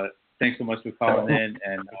 Thanks so much for calling in,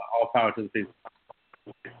 and all power to the people.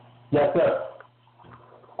 Yes, sir.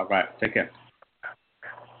 All right, take care.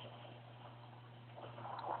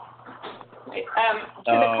 To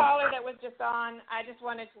the caller that was just on, I just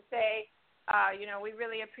wanted to say, we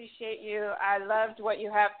really appreciate you. I loved what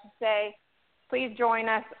you have to say. Please join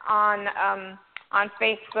us on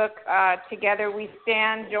Facebook. Together We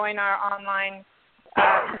Stand. Join our online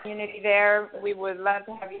community there. We would love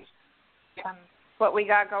to have you what we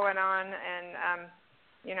got going on and,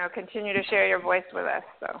 continue to share your voice with us.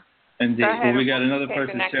 So. Indeed. Well, we got another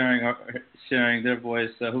person sharing their voice.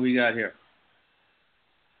 Who we got here?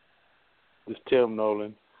 It's Tim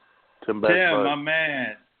Nolan. Tim, my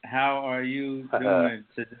man. How are you doing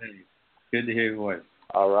today? Good to hear your voice.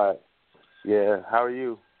 All right. Yeah. How are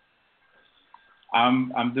you?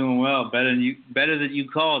 I'm doing well. Better that you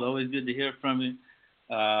called. Always good to hear from you.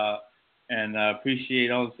 And I appreciate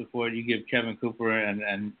all the support you give Kevin Cooper,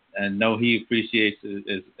 and know he appreciates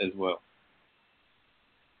it as well.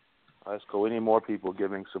 That's cool. We need more people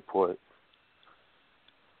giving support.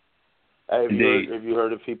 Hey, have you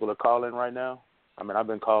heard if people are calling right now? I mean, I've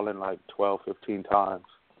been calling like 12, 15 times.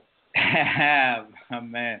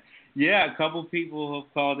 Man. Yeah, a couple people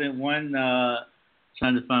have called in. One,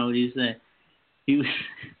 trying to find what he was saying.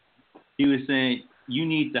 He was saying, you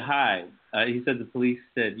need to hide. He said the police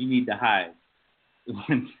said, you need to hide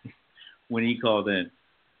when he called in.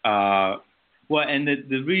 Well, and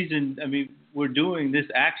the reason, we're doing this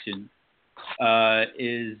action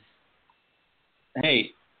is,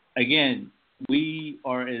 hey, again, we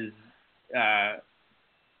are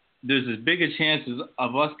there's as big a chance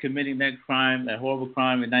of us committing that crime, that horrible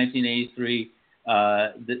crime in 1983,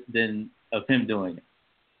 than of him doing it.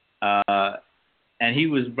 And he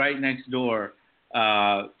was right next door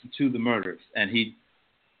to the murders, and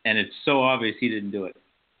it's so obvious he didn't do it.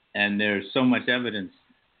 And there's so much evidence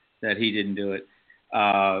that he didn't do it.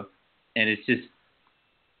 And it's just,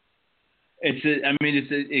 it's an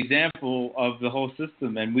example of the whole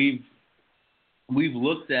system. And we've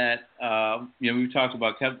looked at, we've talked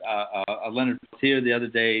about Leonard Peltier the other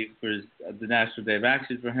day for the National Day of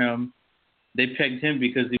Action for him. They pegged him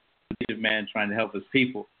because he was a man trying to help his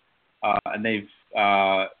people. And they've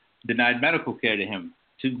denied medical care to him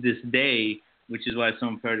to this day, which is why it's so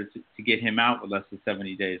imperative to get him out with less than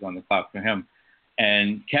 70 days on the clock for him.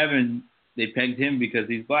 And Kevin, they pegged him because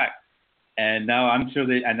he's black. And now I'm sure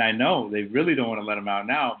I know they really don't want to let him out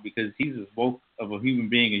now because he's as woke of a human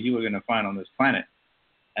being as you are going to find on this planet.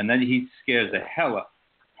 And then he scares the hell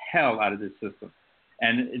out of this system.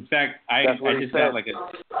 And in fact, I just felt like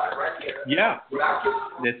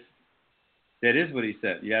that is what he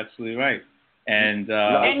said. You're absolutely right. And they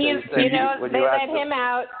let him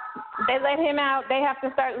out. They let him out. They have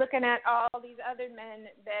to start looking at all these other men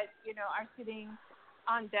that are sitting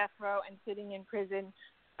on death row and sitting in prison.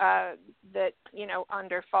 That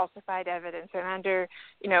under falsified evidence and under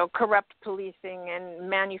corrupt policing and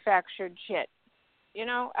manufactured shit.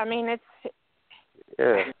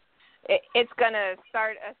 It's gonna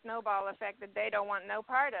start a snowball effect that they don't want no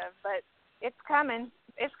part of, but it's coming.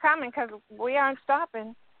 It's coming because we aren't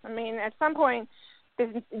stopping. At some point,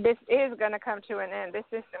 this is going to come to an end. This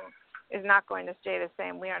system is not going to stay the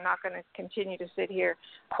same. We are not going to continue to sit here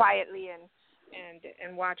quietly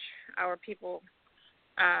and watch our people.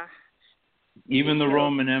 Even the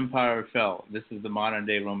Roman Empire fell. This is the modern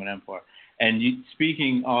day Roman Empire. And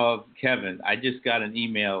speaking of Kevin, I just got an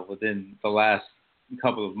email within the last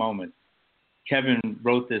couple of moments. Kevin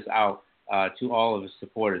wrote this out to all of his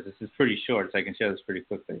supporters. This is pretty short, so I can share this pretty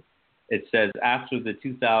quickly. It says, after the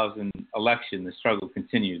 2000 election, the struggle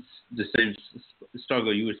continues. The same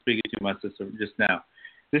struggle you were speaking to, my sister, just now.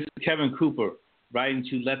 This is Kevin Cooper writing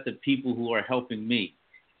to let the people who are helping me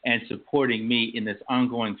and supporting me in this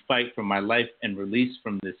ongoing fight for my life and release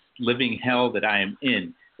from this living hell that I am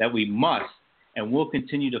in, that we must and will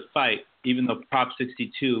continue to fight, even though Prop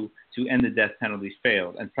 62 to end the death penalty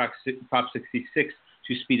failed and Prop 66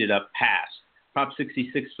 to speed it up passed. Prop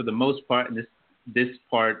 66, for the most part, and this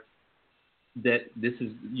part, that this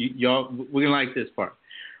is y'all, we're gonna like this part.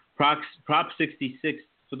 Prop 66,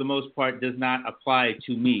 for the most part, does not apply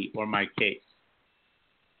to me or my case.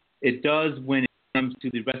 It does when it comes to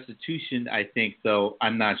the restitution, I think, though,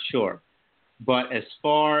 I'm not sure. But as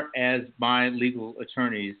far as my legal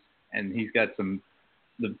attorneys, and he's got the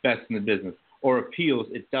best in the business, or appeals,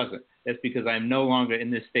 it doesn't. That's because I'm no longer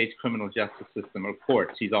in this state's criminal justice system or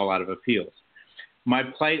courts. He's all out of appeals. My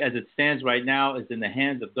plight as it stands right now is in the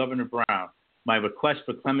hands of Governor Brown. My request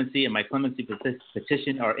for clemency and my clemency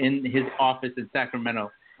petition are in his office in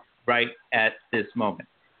Sacramento right at this moment.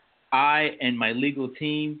 I and my legal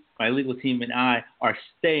team and I are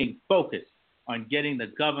staying focused on getting the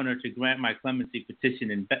governor to grant my clemency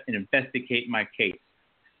petition and investigate my case.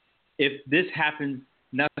 If this happens,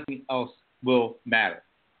 nothing else will matter.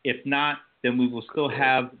 If not, then we will still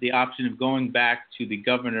have the option of going back to the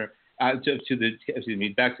governor, back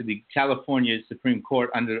to the California Supreme Court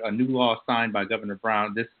under a new law signed by Governor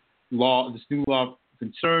Brown. This new law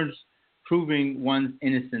concerns proving one's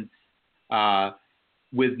innocence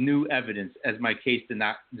with new evidence, as my case does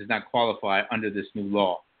not qualify under this new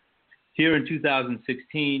law. Here in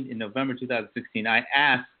November 2016, I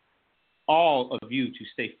asked all of you to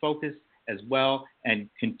stay focused as well and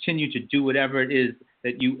continue to do whatever it is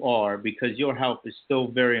that you are, because your help is still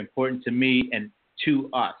very important to me and to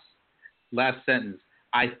us. Last sentence.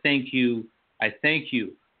 I thank you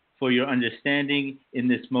for your understanding in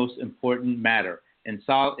this most important matter. In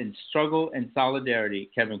struggle and solidarity,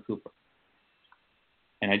 Kevin Cooper.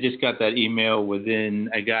 And I just got that email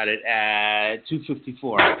I got it at 2:54.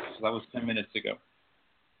 So that was 10 minutes ago.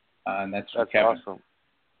 And that's Kevin. Awesome.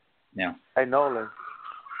 Yeah. Hey, Nolan.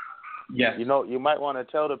 Yes. You might want to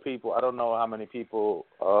tell the people, I don't know how many people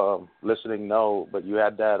listening know, but you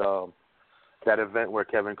had that event where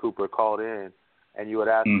Kevin Cooper called in and you had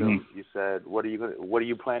asked him, you said, what do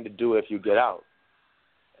you plan to do if you get out?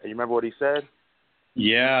 And you remember what he said?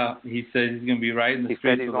 Yeah, he said he's going to be right in the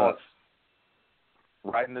streets with us.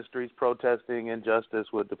 Right in the streets protesting injustice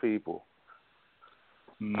with the people.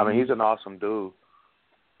 I mean, he's an awesome dude.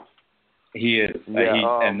 He is.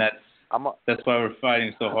 Yeah, and that's That's why we're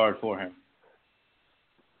fighting so hard for him.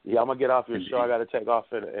 Yeah, I'm gonna get off your show. I got to take off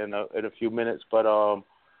in a few minutes, but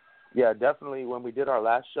yeah, definitely. When we did our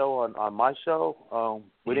last show on my show,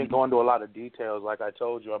 we didn't go into a lot of details. Like I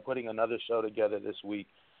told you, I'm putting another show together this week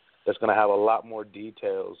that's gonna have a lot more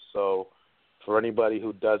details. So for anybody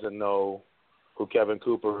who doesn't know who Kevin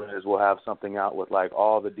Cooper is, we'll have something out with like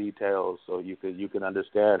all the details, so you can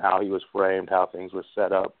understand how he was framed, how things were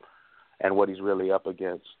set up, and what he's really up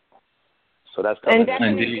against. So that's coming. And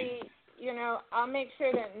definitely, I'll make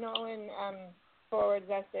sure that Nolan forwards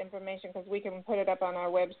us the information, because we can put it up on our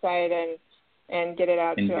website and get it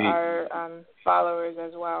out to our followers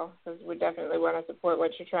as well, because we definitely want to support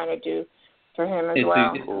what you're trying to do for him as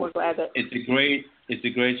well. We're glad that it's a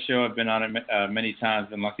great show. I've been on it many times.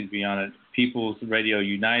 Been lucky to be on it. People's Radio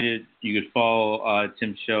United. You could follow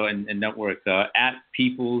Tim's show and network at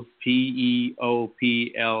People's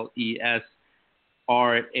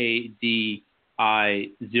PeoplesRadi0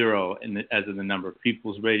 as in the number.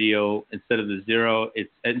 People's Radio. Instead of the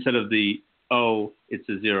O, it's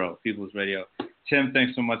a 0. People's Radio. Tim,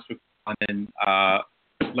 thanks so much for coming in.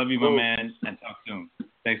 Love you, my man, and talk soon.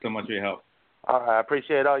 Thanks so much for your help. All right, I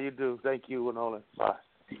appreciate all you do. Thank you, Nolan. Bye.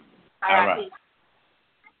 All right.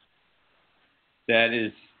 That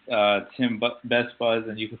is Tim Best Buzz,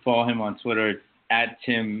 and you can follow him on Twitter at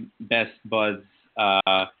Tim Best Buzz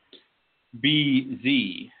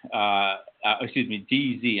BZ.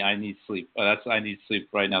 DZ. I need sleep. I need sleep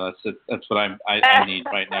right now. That's what I need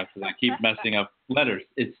right now, because I keep messing up letters.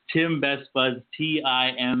 It's Tim Best Buzz,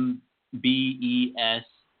 TIMBESTBUDZ.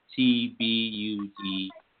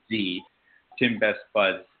 Tim Best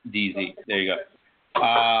Buzz DZ. There you go.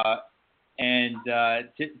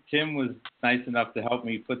 Tim was nice enough to help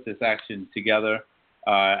me put this action together,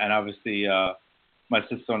 and obviously my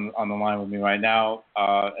sister on the line with me right now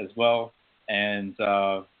as well. And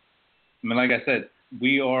like I said,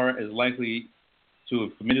 we are as likely to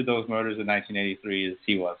have committed those murders in 1983 as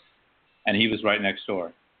he was, and he was right next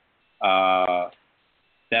door. And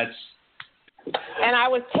I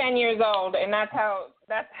was 10 years old, and that's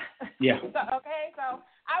yeah. So I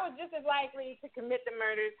was just as likely to commit the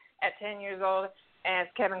murders at 10 years old as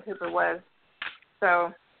Kevin Cooper was.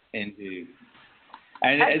 So. Indeed.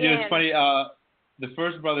 And it was funny. The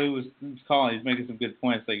first brother who was calling, he's making some good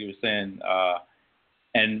points, like you were saying.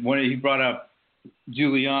 And when he brought up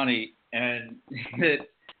Giuliani, and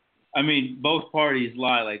both parties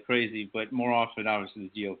lie like crazy, but more often,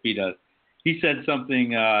 obviously, the GOP does. He said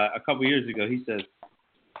something a couple years ago. He says,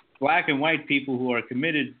 black and white people who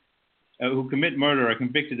commit murder are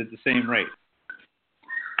convicted at the same rate.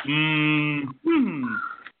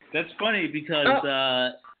 That's funny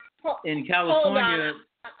because in California.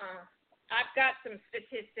 I've got some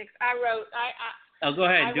statistics. Go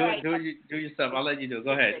ahead. Do your stuff. I'll let you do it.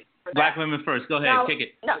 Go ahead. Black women first. Go ahead. Kick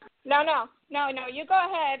it. No. You go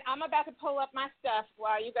ahead. I'm about to pull up my stuff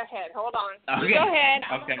while you go ahead. Hold on. Okay. You go ahead.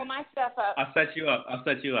 I'm going to pull my stuff up. I'll set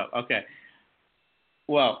you up. Okay.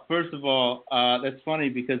 Well, first of all, that's funny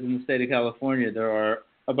because in the state of California, there are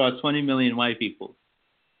about 20 million white people.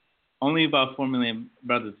 Only about 4 million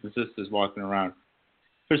brothers and sisters walking around.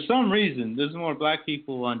 For some reason, there's more black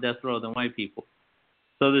people on death row than white people.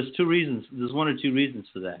 So there's two reasons. There's one or two reasons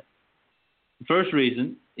for that. The first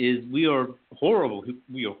reason is we are horrible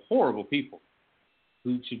people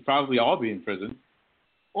who should probably all be in prison,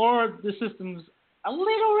 or the system's a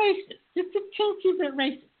little racist, just a teensy bit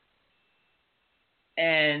racist.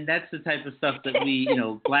 And that's the type of stuff that we,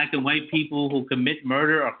 black and white people who commit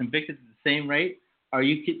murder are convicted at the same rate.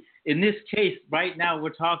 In this case, right now,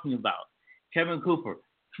 we're talking about Kevin Cooper,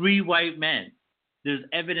 3 white men. There's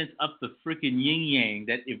evidence up the freaking yin-yang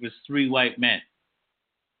that it was 3 white men.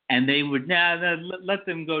 And they would, let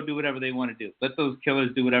them go do whatever they want to do. Let those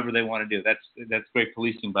killers do whatever they want to do. That's great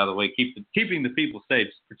policing, by the way, keeping the people safe,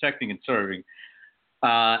 protecting and serving.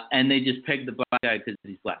 And they just pegged the black guy because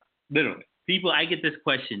he's black. Literally. People, I get this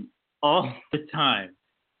question all the time.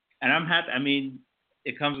 And I'm happy.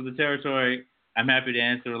 It comes with the territory. I'm happy to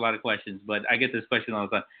answer a lot of questions, but I get this question all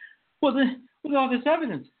the time. Well, then, with all this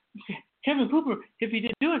evidence, Kevin Cooper, if he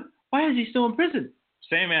didn't do it, why is he still in prison?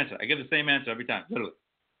 Same answer. I get the same answer every time, literally.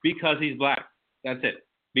 Because he's black. That's it.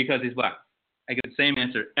 Because he's black. I get the same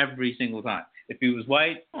answer every single time. If he was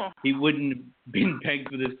white, he wouldn't have been pegged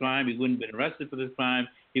for this crime. He wouldn't have been arrested for this crime.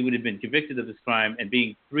 He would have been convicted of this crime and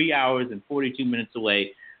being 3 hours and 42 minutes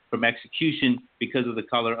away from execution because of the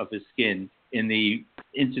color of his skin in the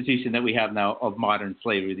institution that we have now of modern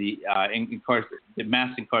slavery, the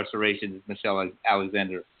mass incarceration, as Michelle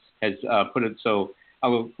Alexander has put it so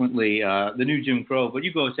eloquently, the new Jim Crow. But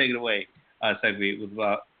you go take it away, Segui, with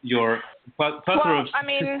your plethora of...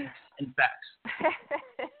 and facts.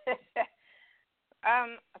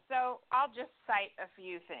 So I'll just cite a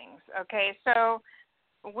few things, okay? So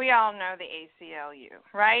we all know the ACLU,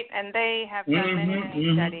 right? And they have done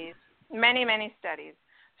many studies, many studies.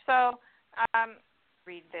 So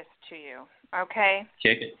read this to you, okay?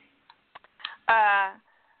 Check it.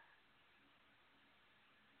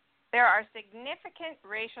 There are significant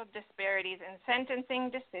racial disparities in sentencing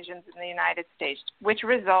decisions in the United States, which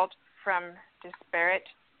result from disparate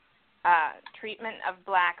treatment of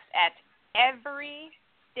blacks at every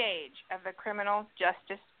stage of the criminal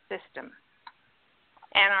justice system,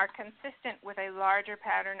 and are consistent with a larger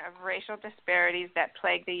pattern of racial disparities that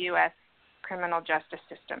plague the U.S. criminal justice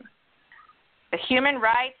system. The human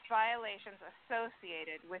rights violations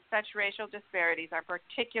associated with such racial disparities are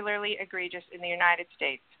particularly egregious in the United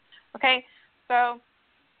States. Okay, so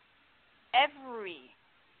every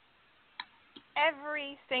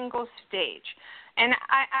single stage, and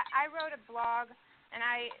I wrote a blog, and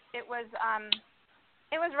it was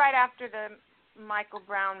right after the Michael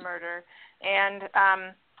Brown murder, and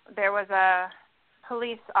there was a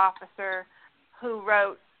police officer who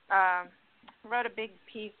wrote a big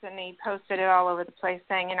piece, and he posted it all over the place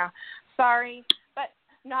saying, sorry, but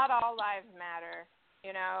not all lives matter.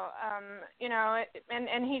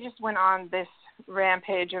 And he just went on this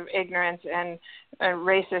rampage of ignorance and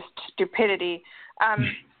racist stupidity.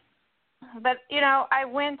 But I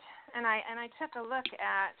went and I took a look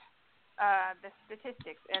at the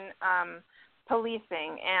statistics in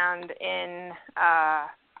policing and in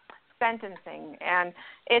sentencing, and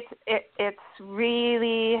it's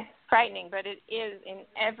really frightening. But it is in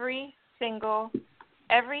every single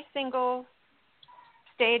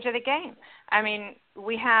stage of the game. I mean,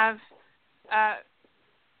 we have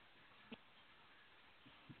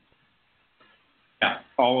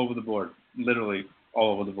all over the board, literally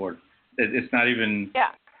all over the board. It's not even.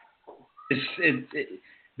 Yeah.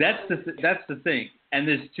 That's the thing, and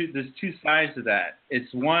there's two sides to that.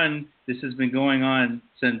 It's one, this has been going on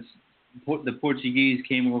since the Portuguese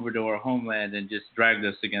came over to our homeland and just dragged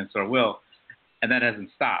us against our will, and that hasn't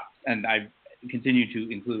stopped. And I continue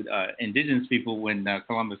to include indigenous people when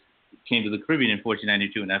Columbus came to the Caribbean in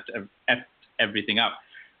 1492 and effed everything up.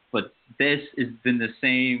 But this has been the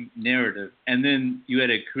same narrative. And then you had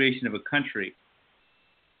a creation of a country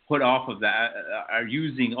put off of that, are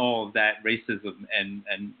using all of that racism and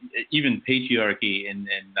even patriarchy and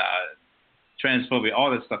transphobia,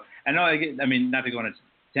 all this stuff. I know, I mean, not to go on a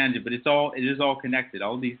tangent, but it is all connected.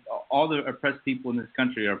 All the oppressed people in this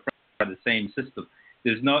country are oppressed by the same system.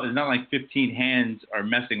 It's not like 15 hands are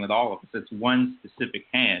messing with all of us. It's one specific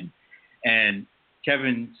hand. And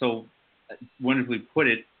Kevin so wonderfully put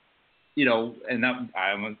it, and that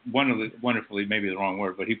wonderfully, maybe the wrong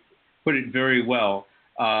word, but he put it very well,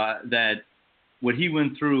 that what he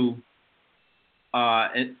went through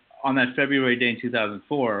on that February day in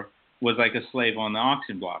 2004 was like a slave on the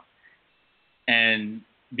auction block and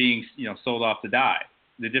being, sold off to die.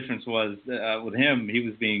 The difference was with him, he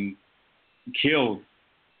was being killed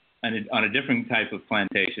on a different type of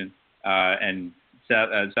plantation, and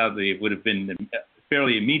sadly it would have been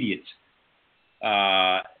fairly immediate.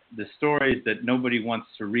 The stories that nobody wants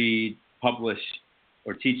to read, publish,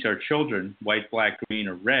 or teach our children, white, black, green,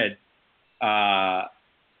 or red,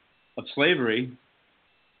 of slavery,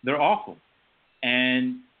 they're awful.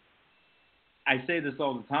 And I say this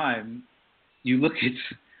all the time. You look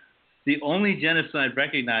at the only genocide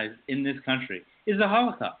recognized in this country is the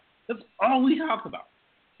Holocaust. That's all we talk about.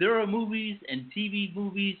 There are movies and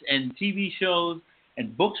TV shows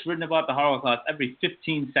and books written about the Holocaust every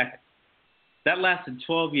 15 seconds. That lasted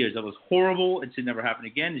 12 years. That was horrible. It should never happen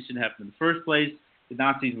again. It shouldn't happen in the first place. The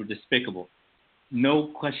Nazis were despicable. No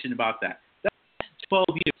question about that. That lasted 12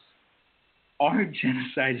 years. Our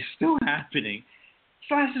genocide is still happening.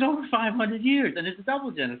 It's lasted over 500 years, and it's a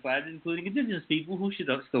double genocide, including indigenous people who should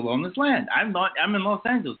still own this land. I'm in Los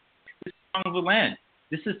Angeles. This is Tongva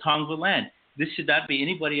land. This should not be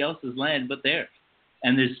anybody else's land but theirs.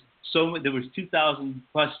 And there was 2,000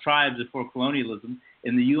 plus tribes before colonialism.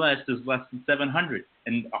 In the U.S., there's less than 700,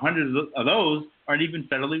 and 100 of those aren't even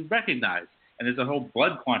federally recognized. And there's a whole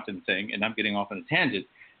blood quantum thing, and I'm getting off on a tangent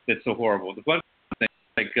that's so horrible. The blood quantum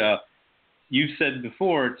thing, like you've said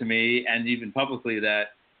before to me, and even publicly,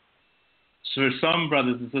 that for some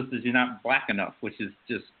brothers and sisters, you're not black enough, which is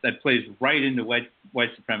just, that plays right into white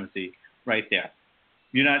supremacy right there.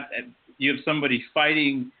 You have somebody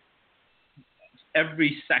fighting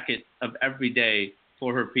every second of every day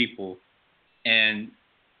for her people, and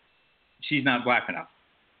she's not black enough.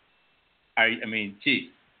 I mean, geez.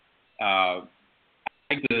 I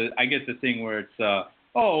get the thing where it's, oh,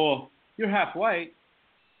 well, you're half white.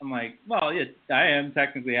 I'm like, well, yeah, I am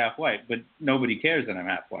technically half white, but nobody cares that I'm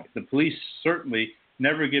half white. The police certainly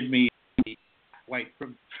never give me white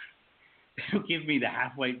privilege. They don't give me the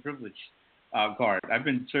half white privilege card. I've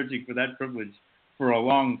been searching for that privilege for a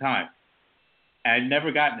long time. I've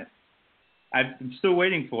never gotten it. I'm still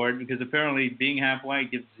waiting for it because apparently being half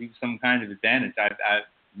white gives you some kind of advantage.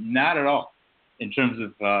 Not at all in terms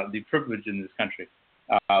of the privilege in this country.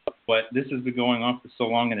 But this has been going on for so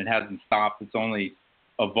long and it hasn't stopped. It's only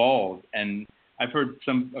evolved. And I've heard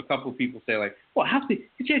a couple of people say like, well, how could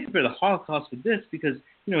you compare the Holocaust with this? Because,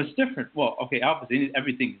 it's different. Well, okay, obviously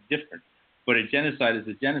everything's different. But a genocide is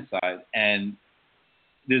a genocide. And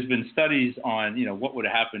there's been studies on, what would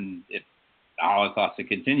have happened if the Holocaust had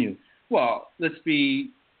continued. Well, let's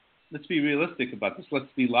be realistic about this.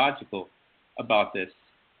 Let's be logical about this.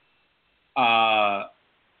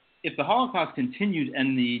 If the Holocaust continued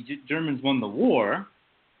and the Germans won the war,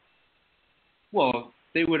 well,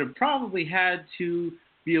 they would have probably had to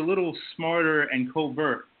be a little smarter and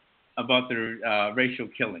covert about their racial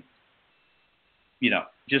killings.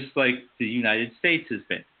 Just like the United States has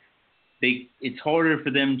been. It's harder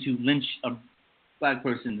for them to lynch a black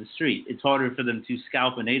person in the street. It's harder for them to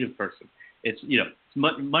scalp a native person. It's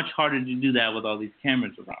much harder to do that with all these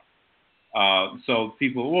cameras around. So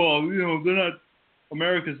people, well, they're not.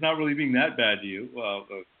 America's not really being that bad to you. Well,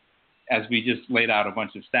 as we just laid out a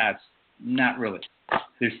bunch of stats, not really.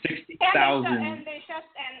 There's 60,000. And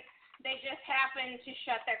they just happen to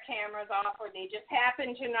shut their cameras off, or they just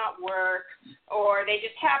happen to not work, or they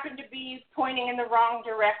just happen to be pointing in the wrong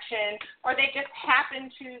direction, or they just happen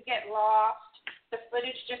to get lost. The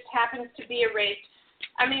footage just happens to be erased.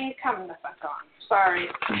 I mean, come the fuck on. Sorry.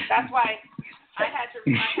 That's why I had to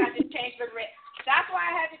change the rating. That's why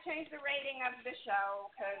I had to change the rating of the show,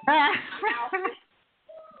 because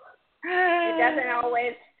it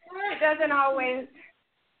doesn't always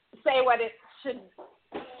say what it should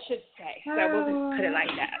say. So we'll just put it like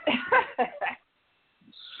that.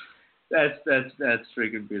 That's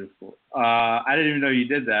freaking beautiful. I didn't even know you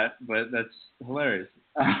did that, but that's hilarious.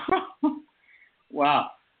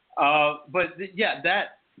 Wow.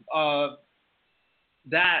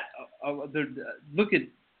 Look at.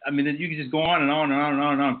 I mean, you can just go on and on and on and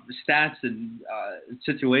on and on. Stats and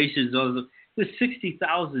situations. There's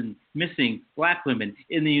 60,000 missing black women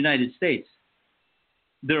in the United States.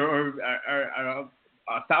 There are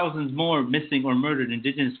thousands more missing or murdered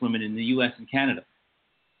Indigenous women in the U.S. and Canada.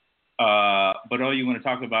 But all you want to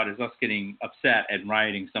talk about is us getting upset and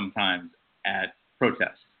rioting sometimes at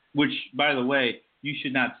protests, which, by the way, you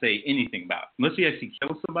should not say anything about. Unless you actually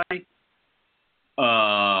kill somebody,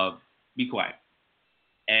 be quiet.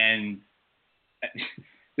 And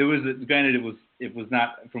there was, granted, it was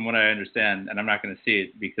not, from what I understand, and I'm not going to say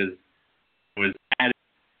it because there was added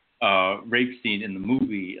rape scene in the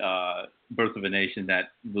movie Birth of a Nation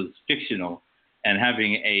that was fictional, and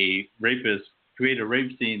having a rapist create a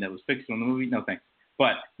rape scene that was fictional in the movie, no thanks.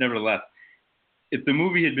 But nevertheless, if the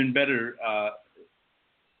movie had been better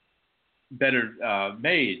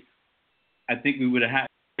made, I think we would have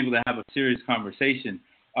been able to have a serious conversation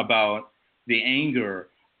about the anger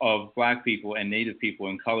of black people and Native people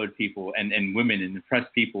and colored people and women and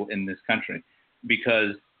oppressed people in this country,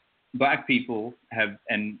 because black people have,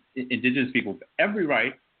 and Indigenous people, every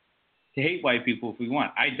right to hate white people if we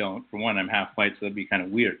want. I don't. For one, I'm half white, so that'd be kind of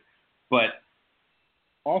weird. But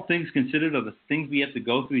all things considered, are the things we have to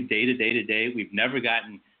go through day to day to day. We've never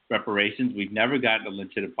gotten reparations. We've never gotten a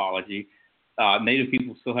legit apology. Native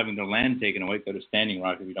people still having their land taken away. Go to Standing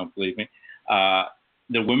Rock if you don't believe me.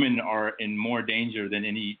 The women are in more danger than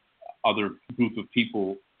any other group of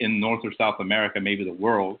people in North or South America, maybe the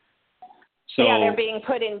world. So, yeah, they're being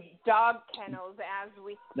put in dog kennels as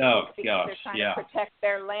we speak because they're trying to protect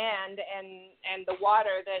their land and the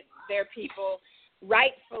water that their people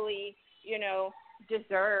rightfully,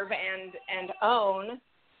 deserve and own.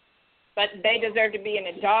 But they deserve to be in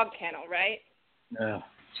a dog kennel, right?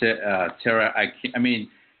 Tara,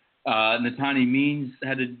 Natani Means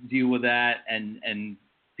had to deal with that, and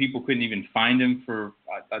people couldn't even find him for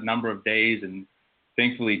a number of days. And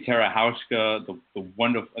thankfully, Tara Hauschka, the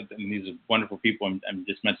wonderful, these are wonderful people I'm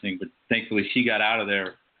just mentioning, but thankfully she got out of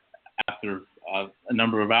there after a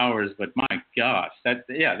number of hours. But my gosh, that's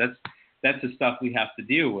the stuff we have to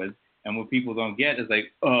deal with. And what people don't get is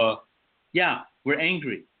like, we're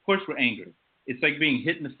angry. Of course we're angry. It's like being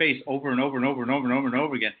hit in the face over and over and over and over and over and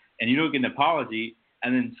over again, and you don't get an apology,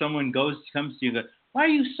 and then someone comes to you and goes, "Why are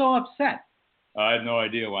you so upset?" I have no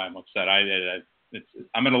idea why I'm upset.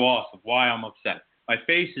 I'm at a loss of why I'm upset. My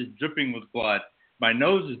face is dripping with blood. My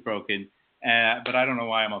nose is broken, but I don't know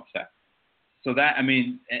why I'm upset. So that, and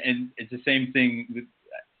it's the same thing with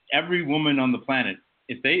every woman on the planet,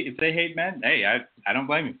 if they hate men, hey, I don't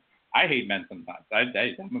blame you. I hate men sometimes.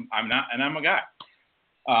 I'm not, and I'm a guy.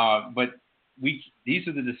 But these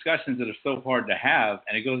are the discussions that are so hard to have,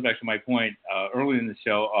 and it goes back to my point earlier in the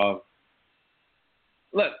show of,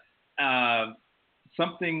 look,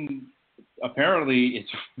 something apparently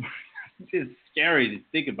it's scary to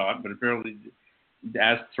think about, but apparently,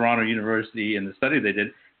 as Toronto University and the study they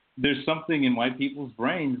did, there's something in white people's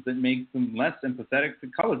brains that makes them less empathetic to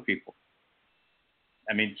colored people.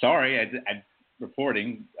 I mean, sorry, I'm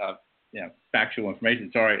reporting, factual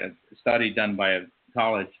information. Sorry, a study done by a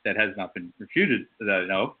college that has not been refuted that I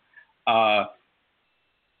know.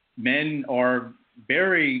 Men are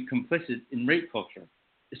very complicit in rape culture.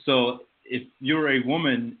 So if you're a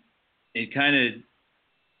woman, you're hitting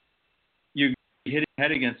your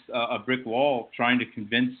head against a brick wall trying to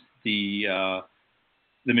convince the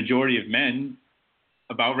majority of men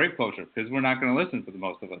about rape culture, because we're not going to listen for the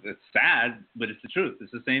most of us. It's sad, but it's the truth.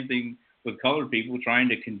 It's the same thing with colored people trying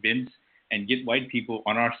to convince and get white people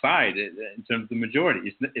on our side in terms of the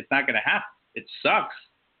majority. It's not going to happen. It sucks.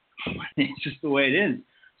 It's just the way it is.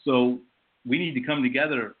 So we need to come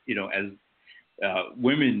together, as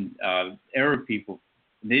women, Arab people,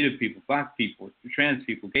 Native people, Black people, trans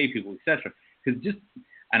people, gay people, etc.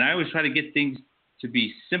 And I always try to get things to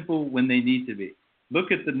be simple when they need to be. Look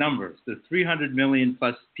at the numbers. There's 300 million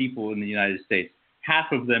plus people in the United States.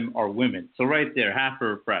 Half of them are women. So right there, half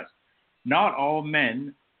are oppressed. Not all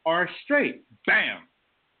men are straight. Bam!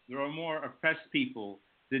 There are more oppressed people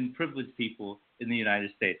than privileged people in the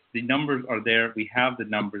United States. The numbers are there. We have the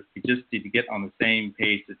numbers. We just need to get on the same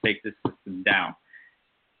page to take this system down.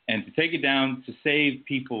 And to take it down, to save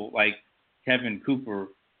people like Kevin Cooper,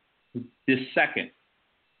 who this second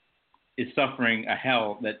is suffering a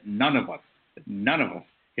hell that none of us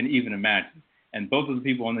can even imagine. And both of the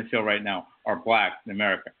people on the show right now are Black in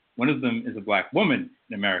America. One of them is a Black woman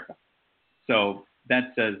in America. So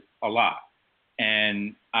that says a lot.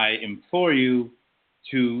 And I implore you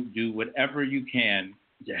to do whatever you can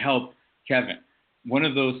to help Kevin. One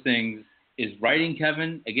of those things is writing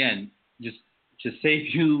Kevin, again, just to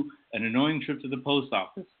save you an annoying trip to the post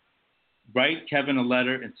office. Write Kevin a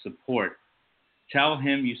letter in support. Tell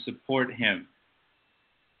him you support him.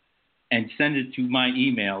 And send it to my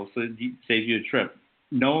email so it saves you a trip.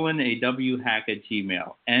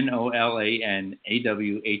 NolanAWHack@gmail.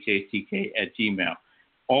 NolanAWHack@gmail.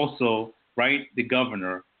 Also, write the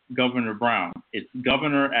governor, Governor Brown. It's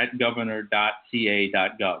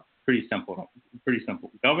governor@governor.ca.gov. Pretty simple.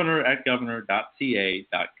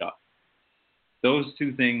 Governor@governor.ca.gov. Those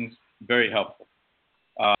two things, very helpful.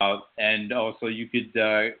 And also, you could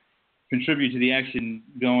contribute to the action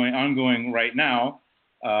ongoing right now.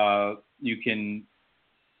 You can.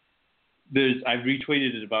 I've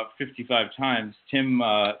retweeted it about 55 times. Tim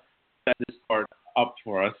set this part up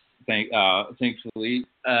for us. Thankfully.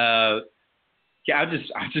 I'll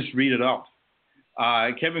just read it off.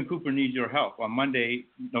 Kevin Cooper needs your help on Monday,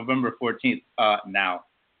 November 14th. Now,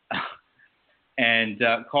 and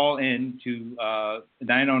call in to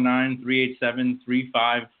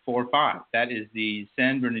 909-387-3545. That is the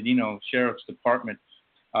San Bernardino Sheriff's Department.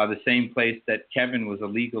 The same place that Kevin was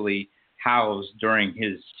illegally housed during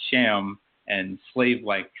his sham and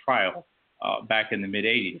slave-like trial back in the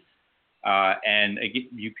mid-'80s. And again,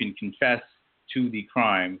 you can confess to the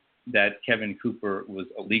crime that Kevin Cooper was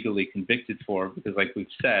illegally convicted for, because like we've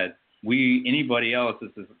said, anybody else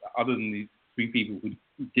other than the three people who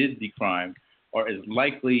did the crime are as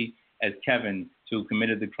likely as Kevin to have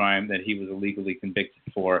committed the crime that he was illegally convicted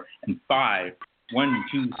for. And 5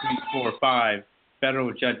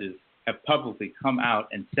 federal judges have publicly come out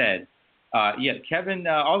and said, Kevin,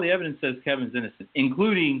 all the evidence says Kevin's innocent,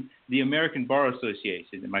 including the American Bar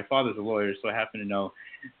Association. And my father's a lawyer, so I happen to know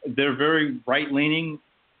they're very right-leaning,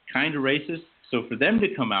 kind of racist. So for them to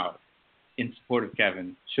come out in support of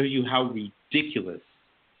Kevin, show you how ridiculous,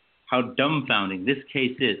 how dumbfounding this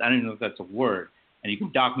case is. I don't even know if that's a word, and you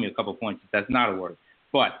can dock me a couple points if that's not a word.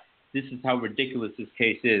 But this is how ridiculous this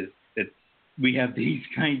case is, that we have these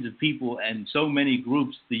kinds of people and so many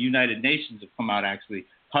groups. The United Nations have come out actually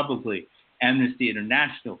publicly, Amnesty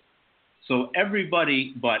International. So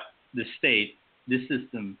everybody but the state, this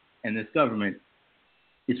system, and this government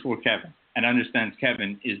is for Kevin and understands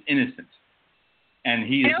Kevin is innocent. And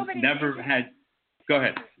he has never had... Go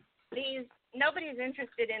ahead. Nobody's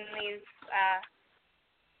interested in these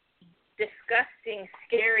disgusting,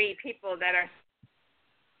 scary people that are...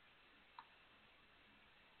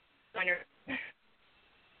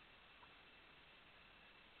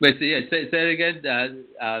 Wait, so say it again.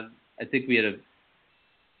 I think we had a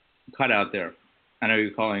cutout there. I know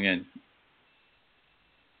you're calling in.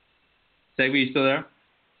 Segby, you still there?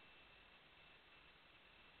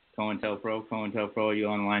 COINTELPRO, are you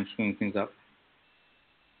on the line screwing things up?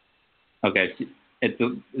 Okay,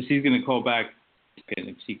 she's going to call back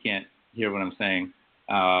if she can't hear what I'm saying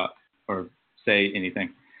or say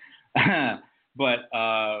anything. But,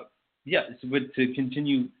 to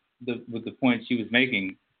continue with the point she was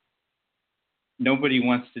making, nobody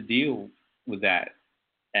wants to deal with that.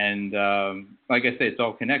 And like I said, it's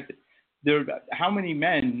all connected. How many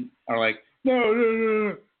men are like,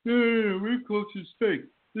 no, rape culture is fake.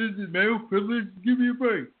 This is male privilege. Give me a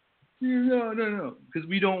break. No. Because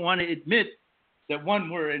we don't want to admit that, one,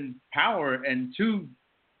 we're in power, and two,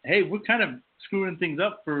 hey, we're kind of screwing things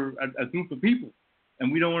up for a group of people.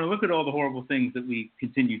 And we don't want to look at all the horrible things that we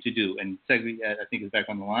continue to do. And Segby, I think, is back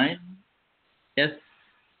on the line. Yes?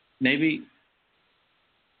 Maybe?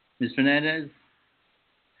 Ms. Fernandez?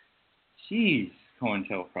 Jeez,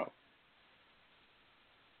 COINTELPRO.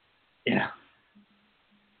 Yeah.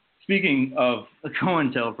 Speaking of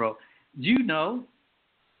COINTELPRO, do you know,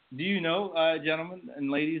 gentlemen and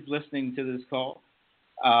ladies listening to this call,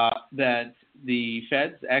 that the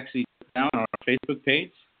feds actually took down our Facebook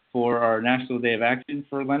page for our National Day of Action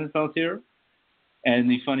for Leonard Peltier? And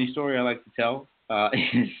the funny story I like to tell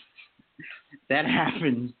is that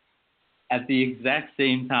happened at the exact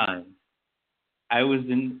same time. I was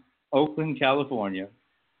in Oakland, California,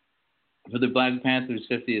 for the Black Panthers'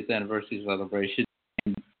 50th anniversary celebration.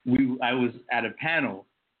 I was at a panel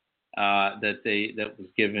that was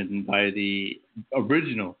given by the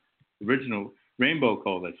original Rainbow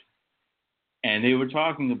Coalition, and they were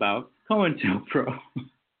talking about COINTELPRO.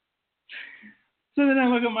 So then I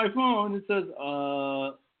look at my phone. It says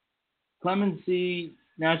Clemency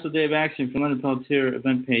National Day of Action for Leonard Peltier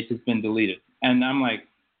event page has been deleted, and I'm like,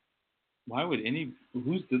 why would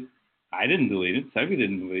I didn't delete it. Segby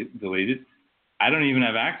didn't delete it. I don't even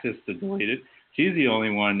have access to delete it. She's the only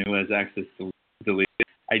one who has access to delete it.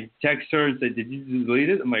 I text her and said, did you delete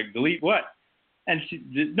it? I'm like, delete what? And she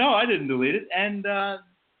did, no, I didn't delete it. And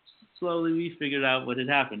slowly we figured out what had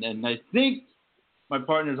happened. And I think my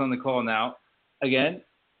partner's on the call now. Again?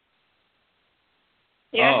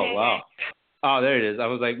 Yeah, oh, wow. Oh, there it is. I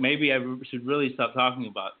was like, maybe I should really stop talking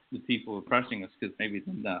about the people oppressing us, because maybe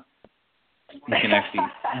then we can actually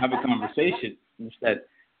have a conversation instead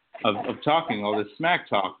of talking all this smack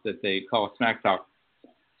talk that they call smack talk.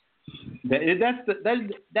 That's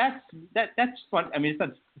fun. I mean, it's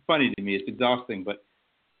not funny to me. It's exhausting. But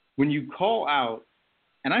when you call out,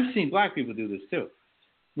 and I've seen black people do this too,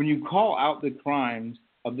 when you call out the crimes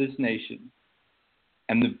of this nation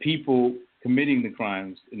and the people committing the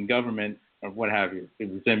crimes in government or what have you,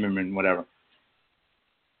 it was Zimmerman, whatever,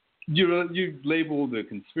 you label the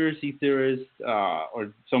conspiracy theorist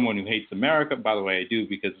or someone who hates America. By the way, I do,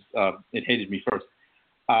 because it hated me first.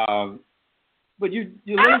 But you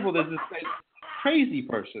labeled as this crazy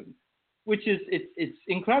person, which is it's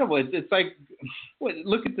incredible. It's like,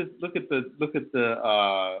 look at the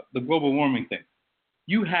global warming thing.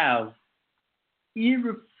 You have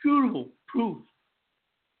irrefutable proof,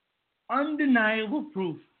 undeniable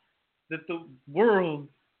proof that the world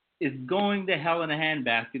is going to hell in a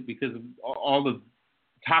handbasket because of all the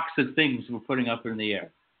toxic things we're putting up in the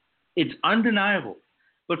air. It's undeniable.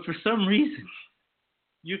 But for some reason,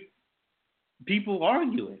 people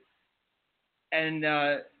argue it. And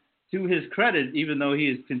to his credit, even though he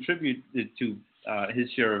has contributed to his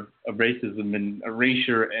share of racism and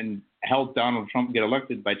erasure and helped Donald Trump get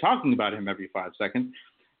elected by talking about him every 5 seconds,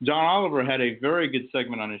 John Oliver had a very good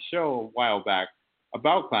segment on his show a while back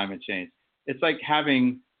about climate change. It's like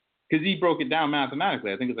having, because he broke it down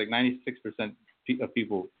mathematically, I think it's like 96% of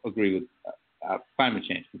people agree with climate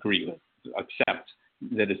change, accept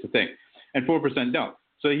that it's a thing, and 4% don't.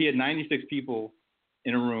 So he had 96 people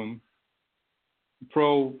in a room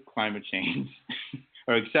pro climate change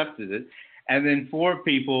or accepted it, and then 4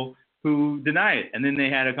 people who deny it, and then they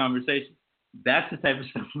had a conversation. That's the type of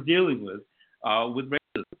stuff we're dealing with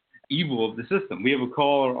racism, evil of the system. We have a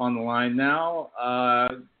caller on the line now.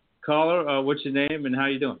 Caller, what's your name and how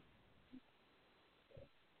you doing?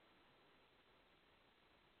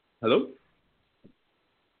 Hello?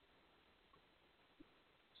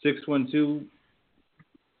 612.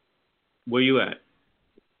 Where you at?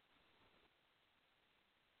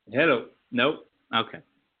 Hello. Nope. Okay.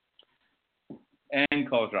 And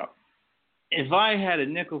call drop. If I had a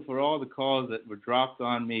nickel for all the calls that were dropped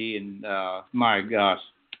on me, and my gosh,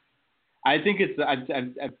 I think I've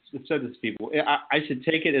said this to people. I should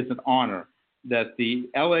take it as an honor that the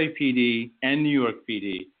LAPD and New York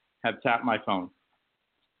PD have tapped my phone.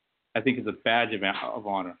 I think it's a badge of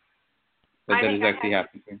honor that has actually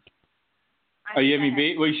happened to me. Oh, you have me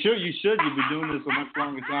beat? Well, you should. You've been doing this for much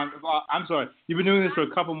longer time. I'm sorry. You've been doing this for a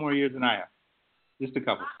couple more years than I have. Just a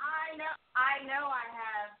couple. I know. I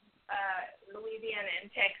have Louisiana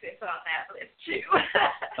and Texas on that list too.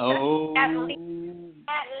 Oh. At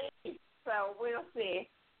least. So we'll see.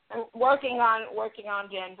 I'm working on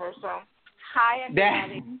Denver. So hi,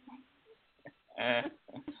 everybody.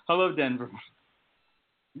 Hello, Denver.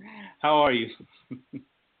 How are you?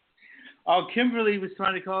 Oh, Kimberly was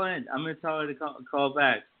trying to call in. I'm going to tell her to call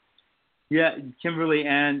back. Yeah, Kimberly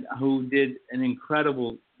Ann, who did an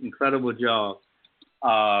incredible job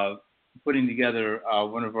putting together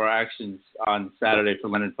one of our actions on Saturday for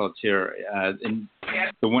Leonard Peltier,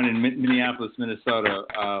 the one in Minneapolis, Minnesota,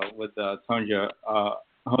 with Tonja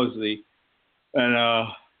Hosley. And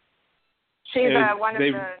she's one of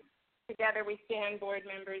the Together We Stand board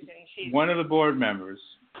members, and she's one of the board members,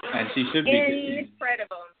 and she should be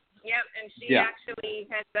incredible. Yep, and she actually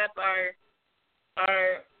heads up our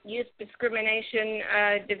youth discrimination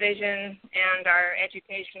division and our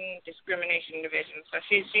education discrimination division. So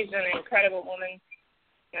she's an incredible woman,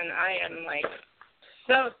 and I am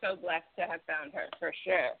so blessed to have found her for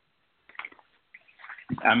sure.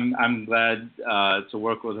 I'm glad to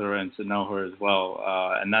work with her and to know her as well,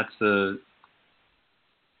 and that's the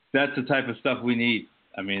type of stuff we need.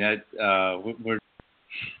 I mean,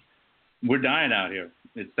 we're dying out here.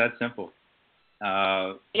 It's that simple.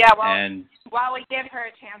 While we give her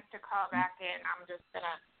a chance to call back in, I'm just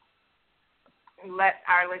gonna let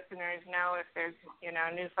our listeners know, if there's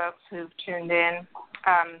new folks who've tuned in,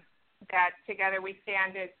 that Together We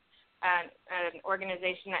Stand is an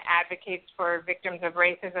organization that advocates for victims of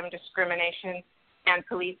racism, discrimination, and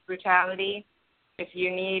police brutality. If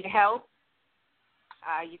you need help,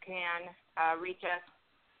 you can reach us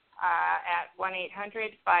at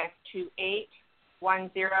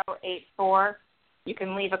 1-800-528-1084. You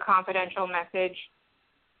can leave a confidential message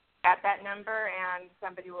at that number, and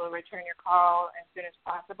somebody will return your call as soon as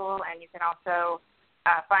possible. And you can also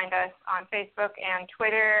find us on Facebook and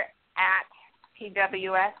Twitter at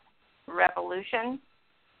PWS Revolution,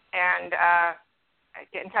 and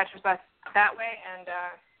get in touch with us that way. And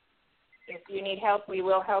if you need help, we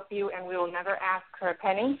will help you, and we will never ask for a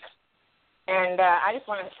penny. And I just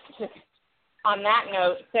want to, on that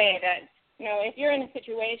note, say that, if you're in a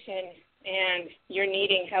situation and you're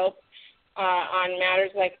needing help on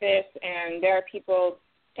matters like this, and there are people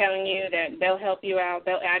telling you that they'll help you out,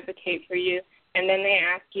 they'll advocate for you, and then they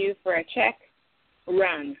ask you for a check,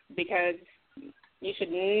 run, because you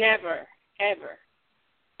should never, ever,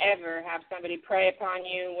 ever have somebody prey upon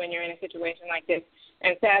you when you're in a situation like this.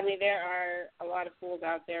 And sadly, there are a lot of fools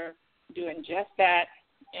out there doing just that,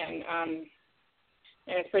 and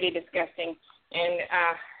it's pretty disgusting. And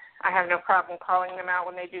I have no problem calling them out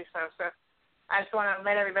when they do so. So I just want to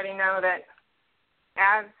let everybody know that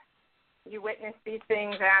as you witness these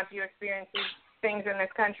things, as you experience these things in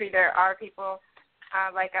this country, there are people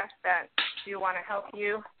like us that do want to help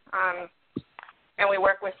you. And we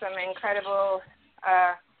work with some incredible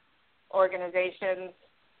organizations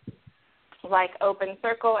like Open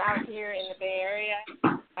Circle out here in the Bay Area.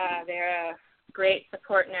 They're a great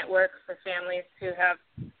support network for families who have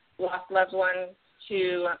lost loved ones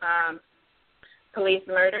to police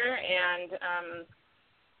murder, and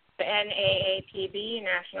the NAAPB,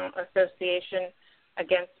 National Association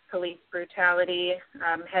Against Police Brutality,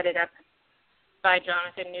 headed up by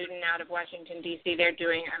Jonathan Newton out of Washington, D.C. They're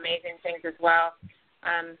doing amazing things as well.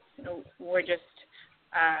 We're just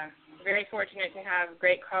very fortunate to have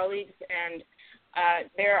great colleagues, and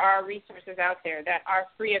there are resources out there that are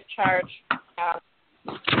free of charge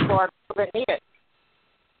for people that need it.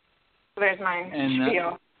 So there's my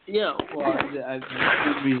spiel.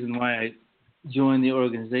 The reason why I joined the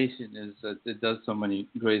organization is that it does so many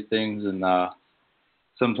great things, and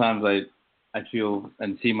sometimes I feel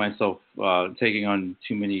and see myself taking on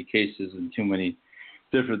too many cases and too many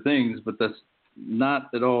different things, but that's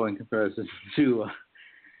not at all in comparison to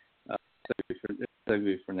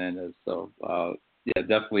Secretary Fernandez. So,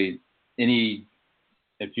 definitely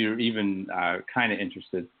if you're even kind of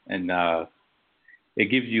interested, and it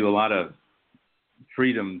gives you a lot of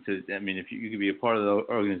freedom to, if you could be a part of the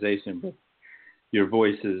organization, but your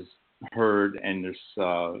voice is heard, and there's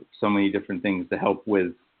so many different things to help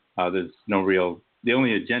with. There's the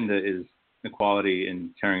only agenda is equality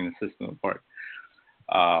and tearing the system apart,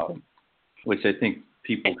 which I think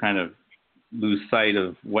people kind of lose sight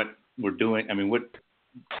of what we're doing.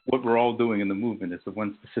 What we're all doing in the movement is the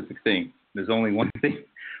one specific thing. There's only one thing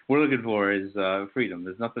we're looking for is freedom.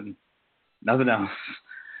 There's nothing else.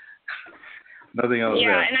 Nothing else. Yeah,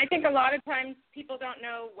 there. And I think a lot of times people don't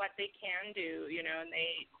know what they can do, and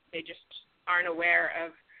they just aren't aware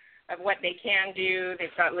of what they can do.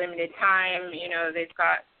 They've got limited time. They've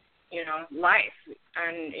got life,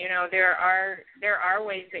 and there are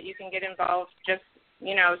ways that you can get involved. Just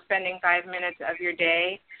spending 5 minutes of your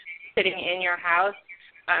day sitting in your house.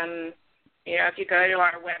 If you go to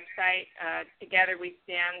our website,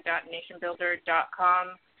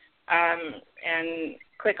 togetherwestand.nationbuilder.com, and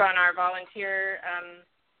click on our volunteer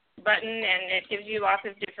button, and it gives you lots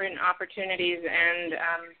of different opportunities. And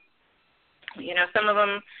some of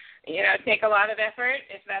them take a lot of effort.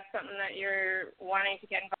 If that's something that you're wanting to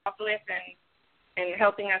get involved with, and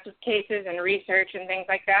helping us with cases and research and things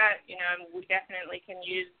like that, we definitely can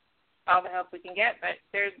use all the help we can get. But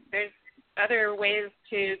there's other ways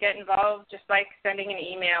to get involved, just like sending an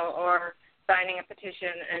email or signing a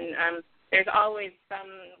petition. And there's always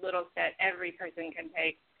some little step every person can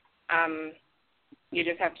take. You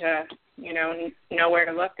just have to, know where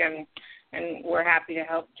to look, and we're happy to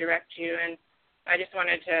help direct you. And I just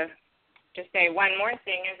wanted to just say one more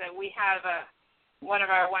thing is that we have one of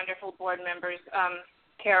our wonderful board members,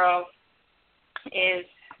 Carol, is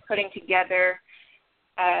putting together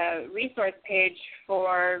a resource page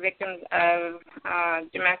for victims of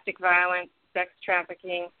domestic violence, sex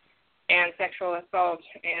trafficking, and sexual assault.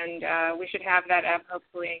 And we should have that up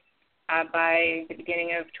hopefully by the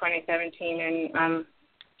beginning of 2017. And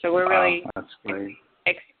so we're really that's great.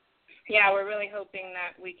 We're really hoping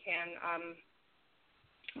that we can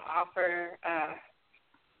offer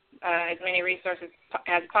as many resources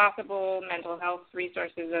as possible, mental health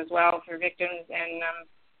resources as well for victims, and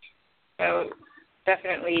so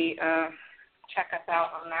definitely check us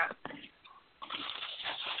out on that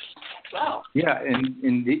as well. Yeah, and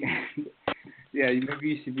maybe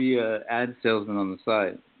you should be an ad salesman on the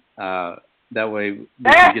side. That way we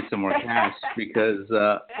can get some more cash, because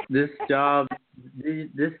this job,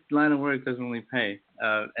 this line of work doesn't really pay,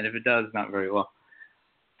 and if it does, not very well.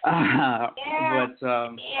 But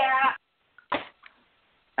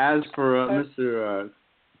as for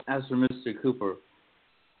Mr. Cooper,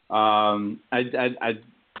 I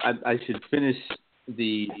should finish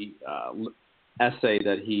the essay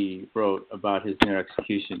that he wrote about his near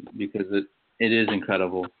execution, because it is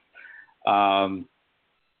incredible.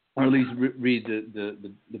 Or at least read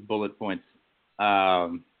the bullet points.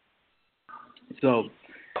 So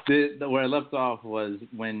where I left off was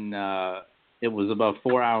when it was about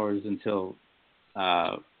 4 hours until,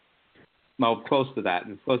 close to that. It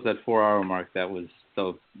was close to that 4 hour mark. That was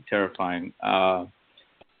so terrifying.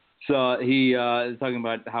 So he is talking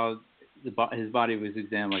about how his body was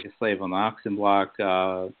examined like a slave on the auction block.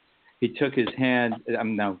 He took his hand,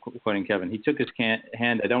 I'm now quoting Kevin, he took his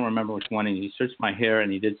hand, I don't remember which one, and he searched my hair,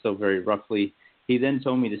 and he did so very roughly. He then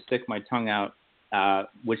told me to stick my tongue out,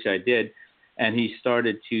 which I did, and he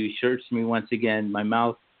started to search me once again, my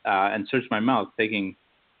mouth, and search my mouth, taking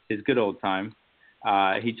his good old time.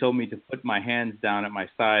 He told me to put my hands down at my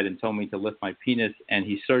side and told me to lift my penis, and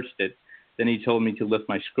he searched it. Then he told me to lift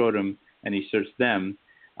my scrotum, and he searched them.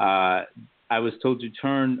 I was told to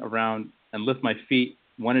turn around and lift my feet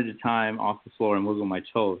one at a time off the floor and wiggle my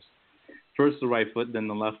toes. First the right foot, then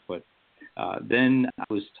the left foot. Then I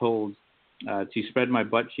was told to spread my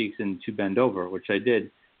butt cheeks and to bend over, which I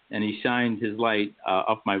did. And he shined his light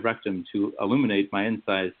up my rectum to illuminate my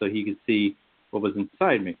insides so he could see what was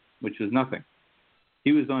inside me, which was nothing.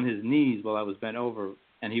 He was on his knees while I was bent over,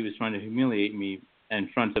 and he was trying to humiliate me in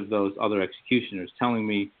front of those other executioners, telling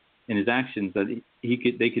me in his actions that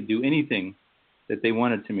they could do anything that they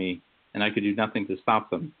wanted to me, and I could do nothing to stop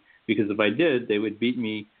them. Because if I did, they would beat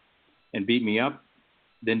me and beat me up,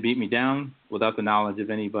 then beat me down without the knowledge of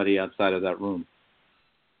anybody outside of that room.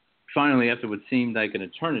 Finally, after what seemed like an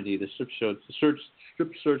eternity, the strip search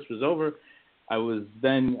was over. I was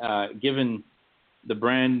then given the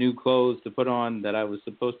brand new clothes to put on that I was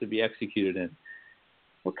supposed to be executed in.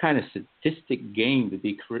 What kind of sadistic game do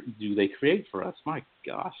they create for us? My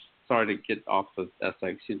gosh. Sorry to get off of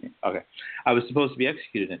essay, excuse me. Okay. I was supposed to be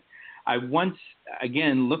executed in. I once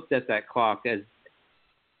again looked at that clock, and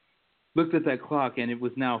it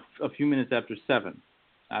was now a few minutes after 7.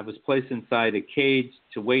 I was placed inside a cage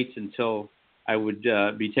to wait until I would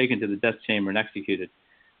be taken to the death chamber and executed.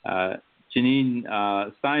 Janine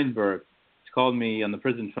Steinberg called me on the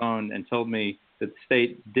prison phone and told me that the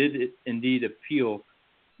state did indeed appeal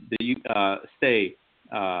the stay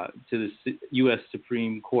to the U.S.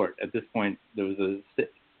 Supreme Court. At this point, there was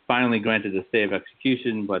finally granted a stay of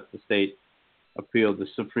execution, but the state appealed the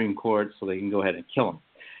Supreme Court so they can go ahead and kill him.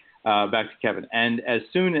 Back to Kevin. And as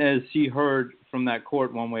soon as she heard from that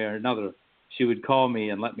court one way or another, she would call me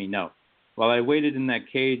and let me know. While I waited in that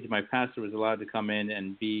cage, my pastor was allowed to come in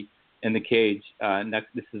and be in the cage. Next,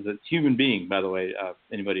 this is a human being, by the way. A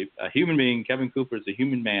human being. Kevin Cooper is a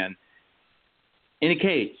human man in a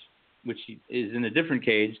cage, which is in a different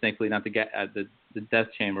cage. Thankfully, not the death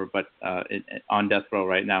chamber, but on death row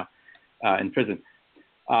right now in prison.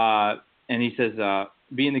 And he says,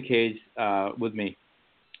 "Be in the cage with me.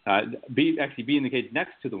 Be in the cage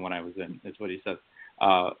next to the one I was in." Is what he says,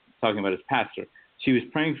 talking about his pastor. She was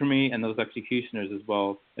praying for me and those executioners as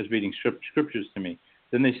well as reading scriptures to me.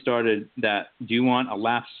 Then they started that, "Do you want a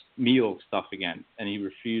last meal stuff again?" And he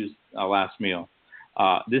refused a last meal.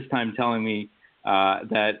 This time telling me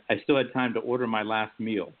that I still had time to order my last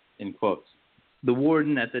meal, in quotes. The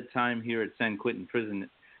warden at the time here at San Quentin Prison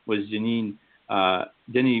was Denny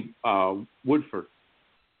Woodford.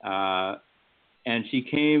 And she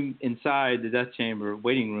came inside the death chamber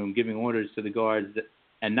waiting room giving orders to the guards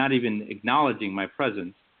and not even acknowledging my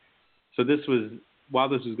presence. So while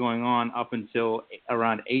this was going on up until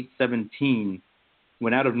around 8:17,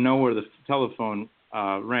 when out of nowhere the telephone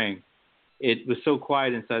rang. It was so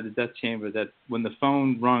quiet inside the death chamber that when the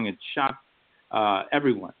phone rung, it shocked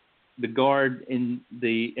everyone. The guard in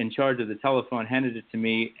charge of the telephone handed it to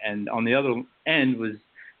me, and on the other end was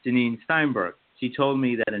Janine Steinberg. She told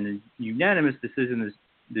me that in a unanimous decision,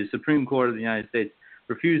 the Supreme Court of the United States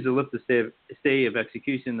refused to lift the stay of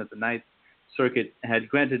execution that the Ninth Circuit had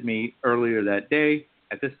granted me earlier that day.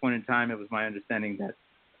 At this point in time, it was my understanding that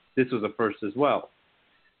this was a first as well.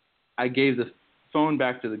 I gave the phone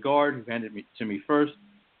back to the guard who handed it to me first.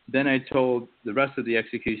 Then I told the rest of the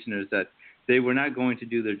executioners that they were not going to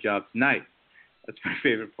do their job tonight. That's my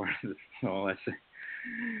favorite part of this whole essay.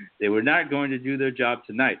 They were not going to do their job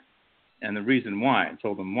tonight. And the reason why, I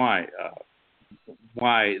told them why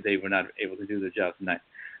they were not able to do their job tonight.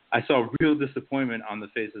 I saw real disappointment on the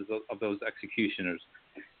faces of those executioners.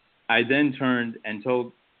 I then turned and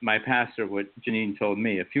told my pastor what Janine told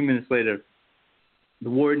me. A few minutes later, the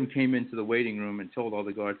warden came into the waiting room and told all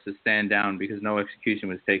the guards to stand down because no execution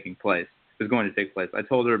was going to take place. I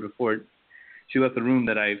told her before she left the room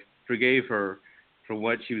that I forgave her for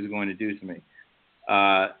what she was going to do to me.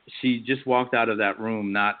 She just walked out of that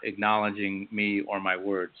room not acknowledging me or my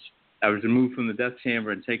words. I was removed from the death chamber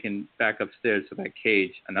and taken back upstairs to that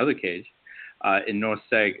cage, another cage, in North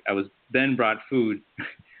Seg. I was then brought food,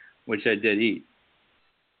 which I did eat.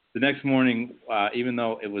 The next morning, even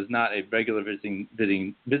though it was not a regular visiting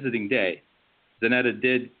day, Zanetta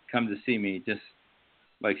did come to see me just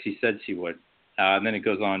like she said she would. And then it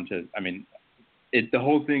goes on to, the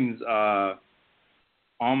whole thing's on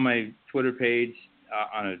my Twitter page,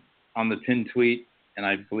 on the pinned tweet, and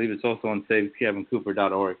I believe it's also on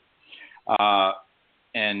SaveKevinCooper.org.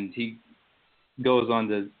 And he goes on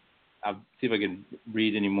to, I'll see if I can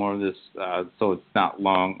read any more of this so it's not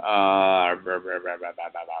long.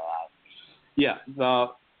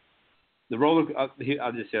 The roller.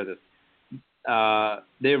 I'll just share this.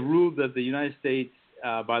 They have ruled that the United States,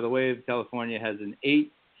 by the way of California, has in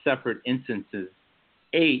 8 separate instances,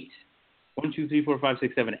 8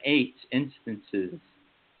 instances,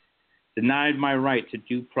 denied my right to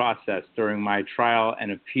due process during my trial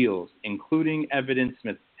and appeals, including evidence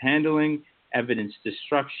mishandling, evidence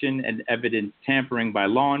destruction, and evidence tampering by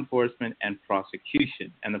law enforcement and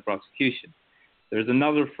the prosecution. There's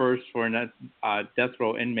another first for a death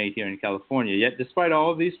row inmate here in California. Yet, despite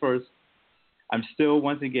all of these firsts, I'm still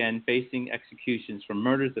once again facing executions for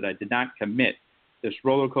murders that I did not commit. This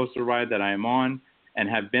roller coaster ride that I am on and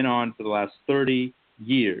have been on for the last 30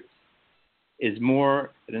 years is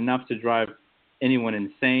more than enough to drive anyone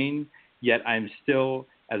insane, yet I'm still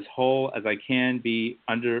as whole as I can be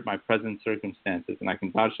under my present circumstances. And I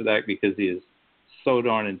can vouch for that because he is so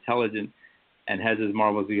darn intelligent and has his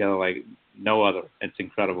marbles together like no other. It's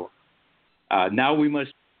incredible. Now we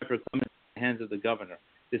must come in the hands of the governor.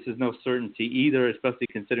 This is no certainty either, especially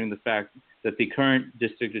considering the fact that the current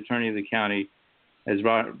district attorney of the county has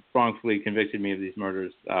wrongfully convicted me of these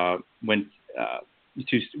murders when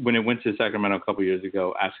it went to Sacramento a couple years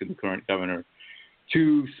ago, asking the current governor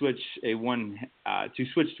to switch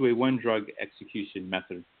to a one drug execution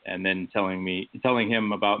method, and then telling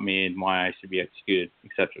him about me and why I should be executed,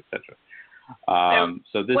 et cetera, et cetera. Now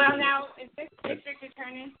is this district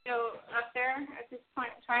attorney still up there at this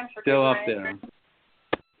point in time? Still up there.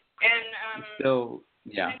 And still,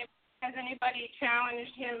 yeah. Has anybody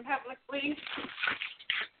challenged him publicly?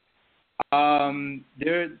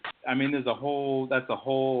 There's a whole. That's a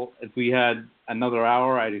whole. If we had another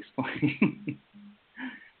hour, I'd explain.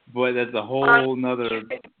 But that's a whole nother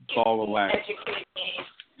ball of wax. Educate me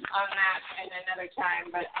on that in another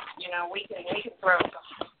time, but we can throw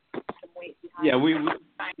some weight behind.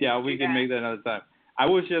 We can make that another time. I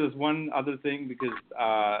will share this one other thing because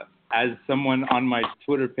as someone on my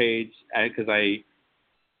Twitter page, because I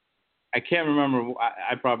can't remember,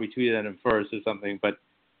 I probably tweeted at him first or something, but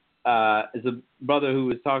it's a brother who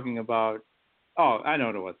was talking about, I know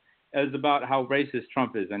what it was. It was about how racist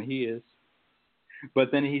Trump is, and he is.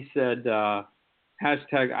 But then he said,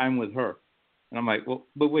 hashtag I'm with her. And I'm like, well,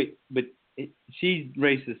 but wait, she's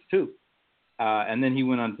racist too. And then he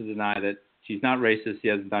went on to deny that she's not racist. She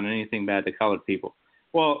hasn't done anything bad to colored people.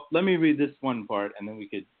 Well, let me read this one part, and then we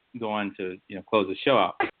could go on to close the show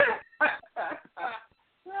out.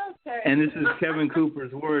 Okay. And this is Kevin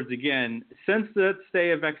Cooper's words again. Since that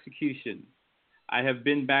stay of execution, I have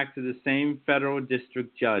been back to the same federal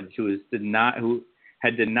district judge who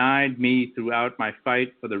had denied me throughout my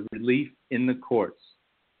fight for the relief in the courts.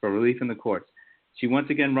 She once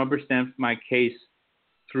again rubber stamped my case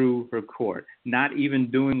through her court, not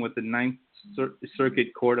even doing what the Ninth Circuit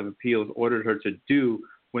Court of Appeals ordered her to do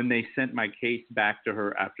when they sent my case back to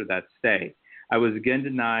her after that stay. I was again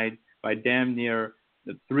denied by damn near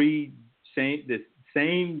the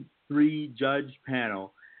same three-judge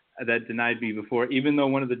panel that denied me before, even though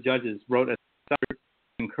one of the judges wrote a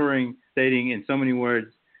concurring stating in so many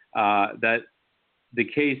words that the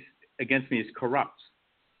case against me is corrupt.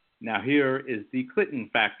 Now here is the Clinton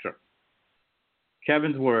factor.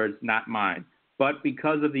 Kevin's words, not mine. But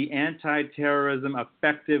because of the Anti-Terrorism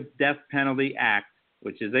Effective Death Penalty Act,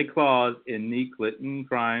 which is a clause in the Clinton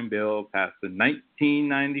crime bill passed in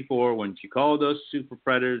 1994 when she called us super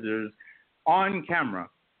predators on camera.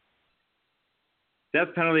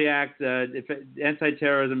 Death Penalty Act,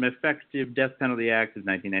 Anti-Terrorism Effective Death Penalty Act of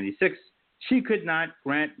 1996. She could not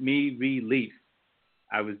grant me relief.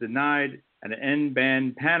 I was denied an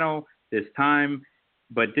en-banc panel this time,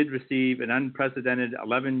 but did receive an unprecedented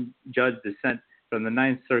 11-judge dissent from the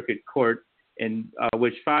Ninth Circuit Court, in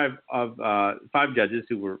which five judges,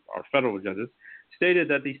 who are federal judges, stated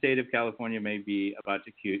that the state of California may be about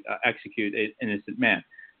to execute an innocent man.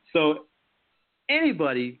 So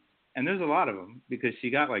anybody, and there's a lot of them, because she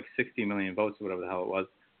got like 60 million votes or whatever the hell it was,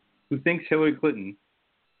 who thinks Hillary Clinton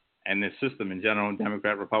and this system in general,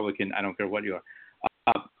 Democrat, Republican, I don't care what you are,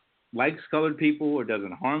 likes colored people or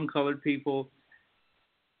doesn't harm colored people,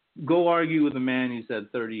 go argue with a man who's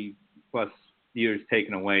had 30-plus years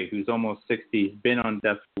taken away, who's almost 60, he's been on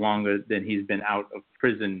death longer than he's been out of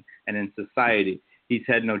prison and in society. He's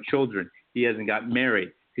had no children. He hasn't got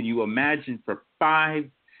married. Can you imagine for 5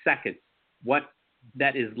 seconds what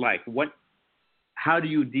that is like? How do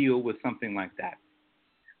you deal with something like that?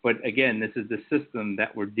 But again, this is the system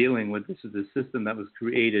that we're dealing with. This is the system that was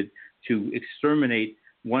created to exterminate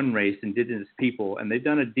one race, indigenous people, and they've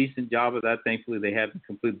done a decent job of that. Thankfully, they haven't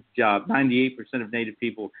completed the job. 98% of Native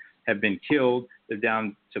people have been killed. They're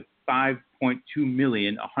down to 5.2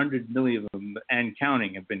 million, 100 million of them and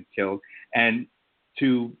counting have been killed. And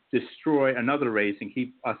to destroy another race and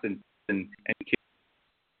keep us in and kill.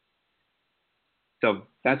 So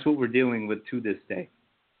that's what we're dealing with to this day.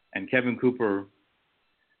 And Kevin Cooper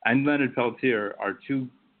and Leonard Peltier are two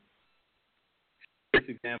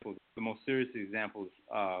examples, the most serious examples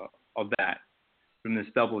of that, from this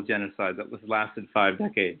double genocide that was lasted 5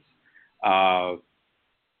 decades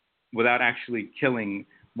without actually killing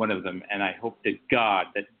one of them. And I hope to God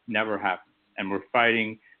that never happens. And we're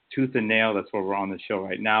fighting tooth and nail. That's why we're on the show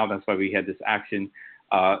right now. That's why we had this action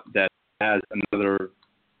that has another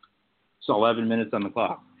 11 minutes on the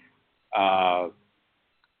clock.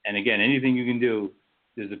 And again, anything you can do,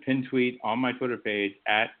 there's a pinned tweet on my Twitter page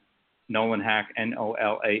at Nolan Hack,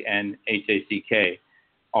 NOLANHACK.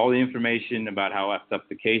 All the information about how effed up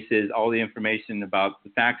the case is, all the information about the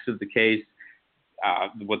facts of the case,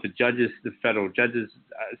 what the federal judges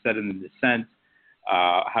said in the dissent,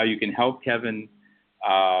 how you can help Kevin.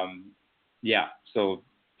 So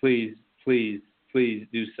please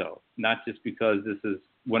do so. Not just because this is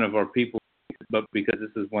one of our people, but because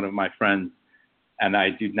this is one of my friends, and I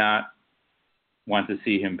do not want to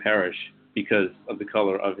see him perish because of the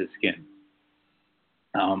color of his skin.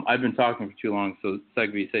 I've been talking for too long, so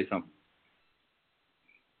Segby, say something.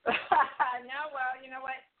 No, well, you know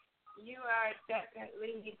what? You are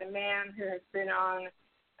definitely the man who has been on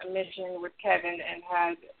a mission with Kevin and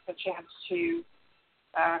had a chance to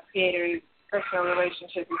create a personal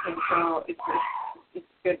relationship with him. So it's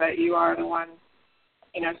good that you are the one,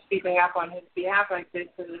 speaking up on his behalf like this.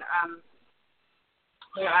 And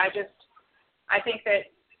I think that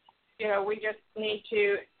we just need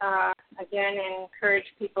to again encourage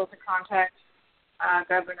people to contact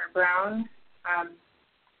Governor Brown.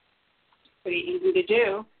 Pretty easy to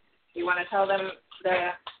do. You want to tell them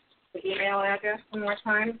the email address one more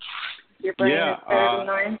time? Your brain is better than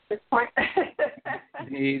mine at this point.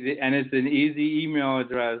 And it's an easy email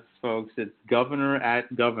address, folks. It's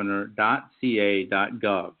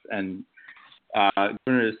governor@governor.ca.gov. And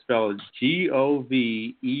governor is spelled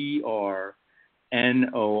GOVERNOR.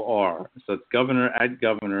 So it's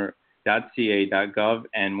governor@governor.ca.gov.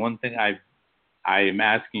 And one thing I am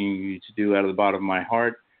asking you to do out of the bottom of my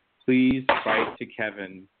heart, please write to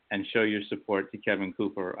Kevin and show your support to Kevin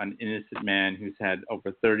Cooper, an innocent man who's had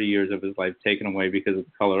over 30 years of his life taken away because of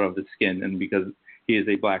the color of his skin and because he is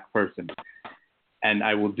a black person. And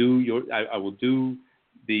I will do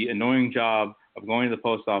the annoying job of going to the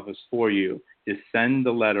post office for you. Just send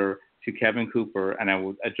the letter to Kevin Cooper, and I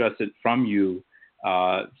will address it from you.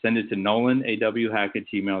 Send it to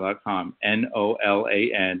nolanawhack@gmail.com,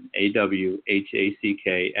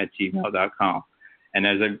 nolanawhack@gmail.com. And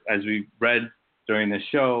as we read during the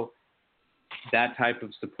show, that type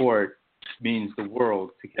of support means the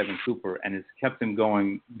world to Kevin Cooper and has kept him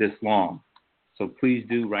going this long. So please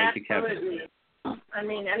do write to Kevin. I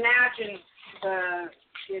mean, imagine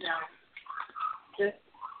this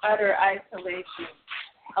utter isolation,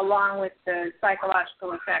 along with the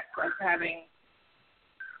psychological effects of having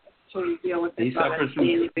to deal with this. He suffers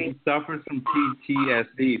from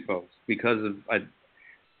PTSD, folks, because of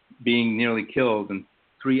being nearly killed and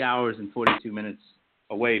 3 hours and 42 minutes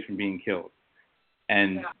away from being killed.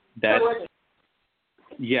 And honestly.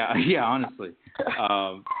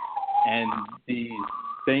 And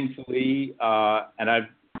thankfully, and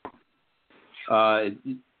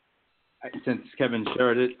since Kevin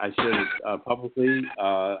shared it, I shared it publicly.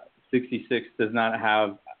 66 does not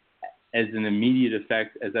have as an immediate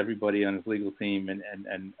effect as everybody on his legal team and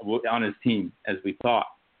on his team as we thought.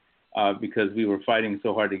 Because we were fighting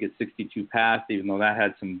so hard to get 62 passed, even though that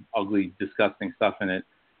had some ugly, disgusting stuff in it.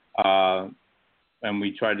 And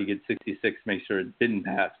we tried to get 66, make sure it didn't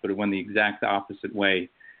pass, but it went the exact opposite way.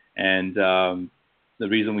 And the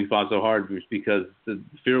reason we fought so hard was because the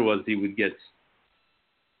fear was he could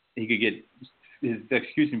get his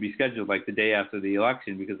execution be scheduled like the day after the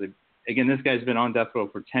election, because, again, this guy's been on death row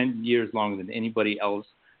for 10 years longer than anybody else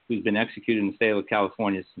who's been executed in the state of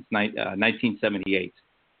California since 1978.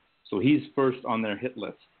 So he's first on their hit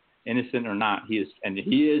list, innocent or not. He is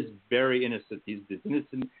very innocent. He's as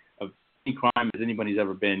innocent of any crime as anybody's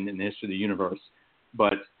ever been in the history of the universe.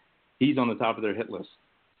 But he's on the top of their hit list.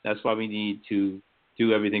 That's why we need to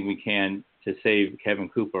do everything we can to save Kevin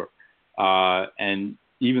Cooper. And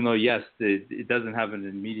even though, yes, it doesn't have an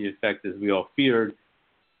immediate effect as we all feared,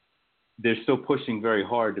 they're still pushing very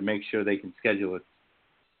hard to make sure they can schedule it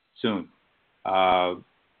soon.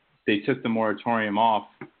 They took the moratorium off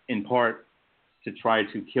in part to try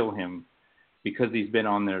to kill him because he's been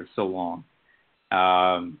on there so long.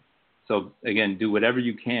 So, again, do whatever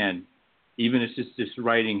you can, even if it's just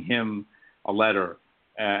writing him a letter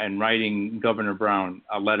and writing Governor Brown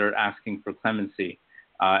a letter asking for clemency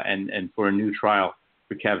and for a new trial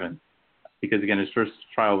for Kevin. Because, again, his first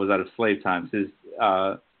trial was out of slave times. His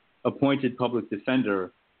appointed public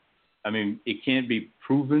defender, I mean, it can't be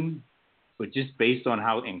proven, but just based on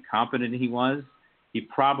how incompetent he was, he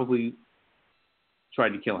probably tried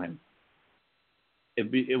to kill him.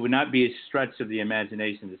 It would not be a stretch of the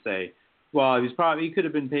imagination to say, well, he could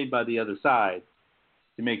have been paid by the other side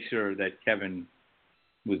to make sure that Kevin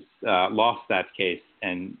was lost that case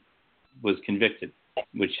and was convicted,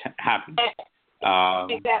 which happened.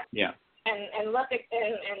 Exactly. Yeah. And look at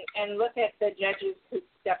the judges who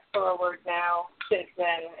stepped forward now since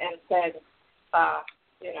then and said,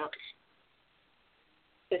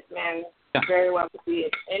 this man very well could be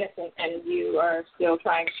innocent, and you are still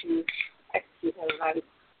trying to execute him. That is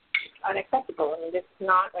unacceptable. I mean, this is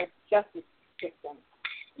not a justice system.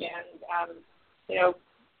 And,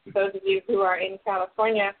 those of you who are in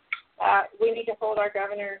California, we need to hold our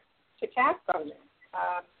governor to task on this.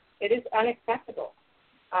 It is unacceptable.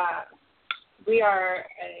 We are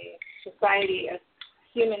a society of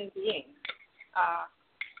human beings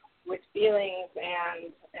with feelings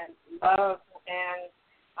and love and,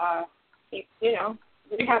 we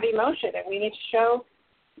have emotion, and we need to show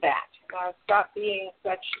that. Stop being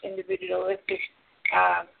such individualistic,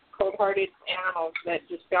 cold-hearted animals that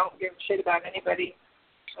just don't give a shit about anybody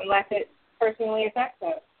unless it personally affects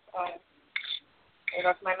us.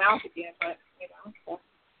 That's my mouth again, but, so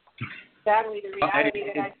sadly the reality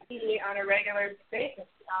that I see on a regular basis,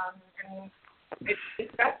 and it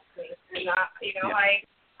disgusts me. And,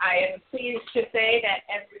 I am pleased to say that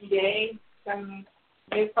every day some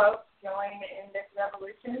new folks join in this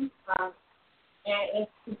revolution, and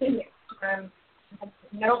it's continuing.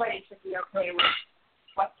 Nobody should be okay with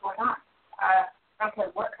what's going on. I don't care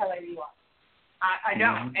what color you are. I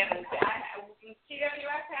don't. And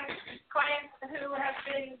TWS has clients who have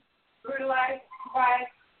been brutalized by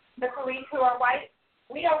the police who are white.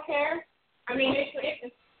 We don't care. I mean,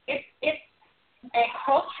 it's a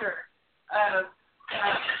culture of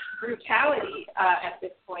brutality at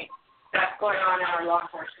this point that's going on in our law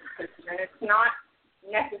enforcement system, and it's not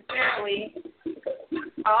necessarily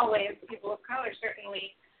always people of color.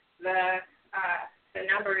 Certainly, the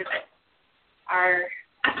numbers are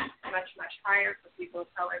much higher for people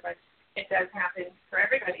of color, but it does happen for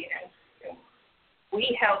everybody, and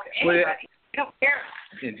we help anybody. We don't care.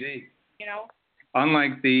 Indeed. You know.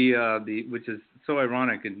 Unlike the which is so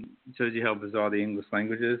ironic and shows you how bizarre the English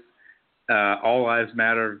language is. All lives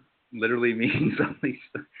matter literally means only.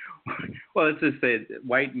 Well, let's just say it,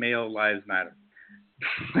 white male lives matter.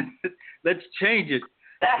 Let's change it.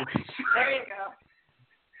 There you go.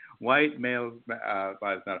 White male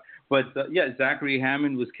lives matter. But Zachary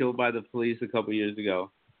Hammond was killed by the police a couple years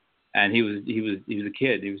ago, and he was a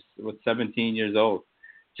kid. He was 17 years old.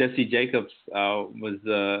 Jesse Jacobs was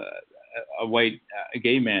a white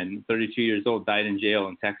gay man, 32 years old, died in jail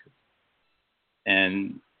in Texas.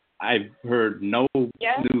 And I've heard no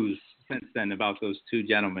news since then about those two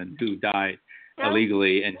gentlemen who died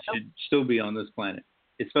illegally and should still be on this planet,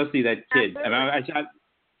 especially that kid. I mean,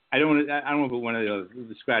 I don't want to put one of the others.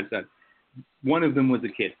 Scratch that. One of them was a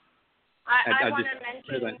kid. I want to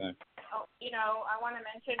mention. I want to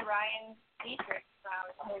mention Ryan Dietrich.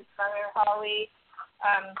 His brother Holly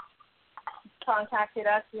contacted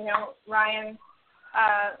us. Ryan,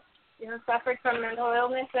 suffered from mental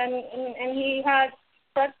illness and he had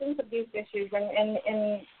substance abuse issues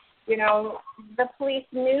and the police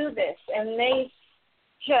knew this and they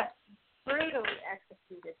just brutally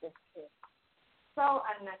executed this kid so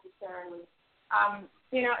unnecessarily.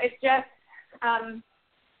 It's just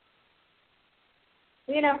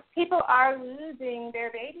people are losing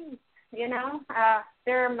their babies.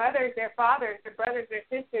 Their mothers, their fathers, their brothers, their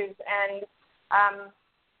sisters, and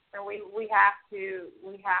we have to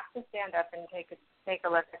stand up and take a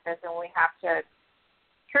look at this, and we have to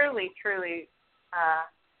truly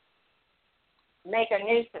make a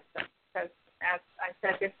new system. Because as I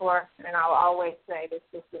said before, and I'll always say, this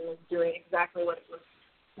system is doing exactly what it was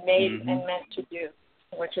made and meant to do,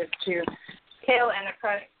 which is to kill and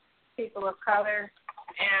oppress people of color.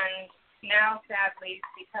 And now, sadly,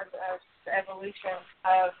 because of the evolution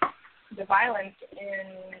of the violence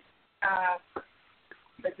in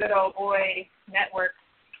the good old boy network,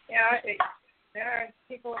 there are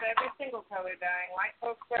people of every single color dying. White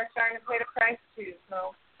folks are starting to pay the price too.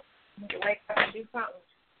 So we need to wake up and do something.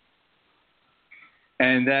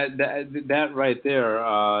 And that right there,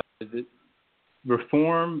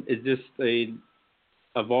 reform is just a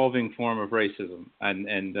evolving form of racism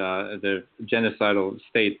and the genocidal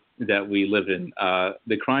state that we live in.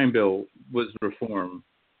 The crime bill was reform.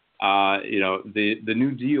 The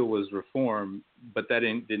New Deal was reform, but that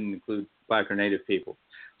didn't include Black or Native people.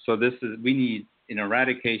 So we need an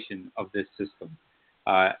eradication of this system.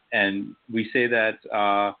 And we say that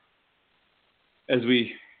as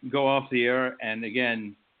we go off the air, and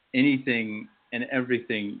again, anything and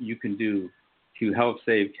everything you can do to help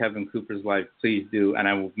save Kevin Cooper's life, please do. And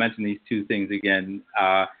I will mention these two things again.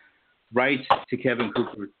 Write to Kevin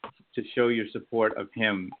Cooper to show your support of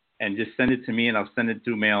him, and just send it to me, and I'll send it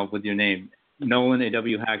through mail with your name.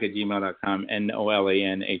 NolanAWHack@gmail.com,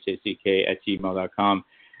 NOLANHACK@gmail.com,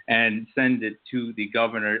 and send it to the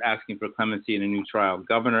governor asking for clemency in a new trial.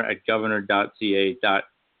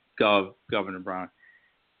 governor@governor.ca.gov, Governor Brown.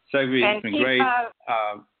 Secretary, it's been great.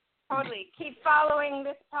 Totally. Keep following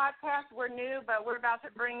this podcast. We're new, but we're about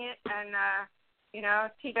to bring it. And,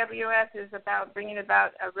 TWS is about bringing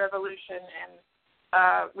about a revolution, and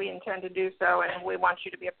we intend to do so, and we want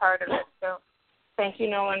you to be a part of it. So thank you,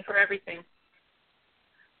 Nolan, for everything.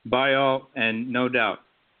 Bye, all, and no doubt.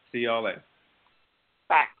 See y'all later.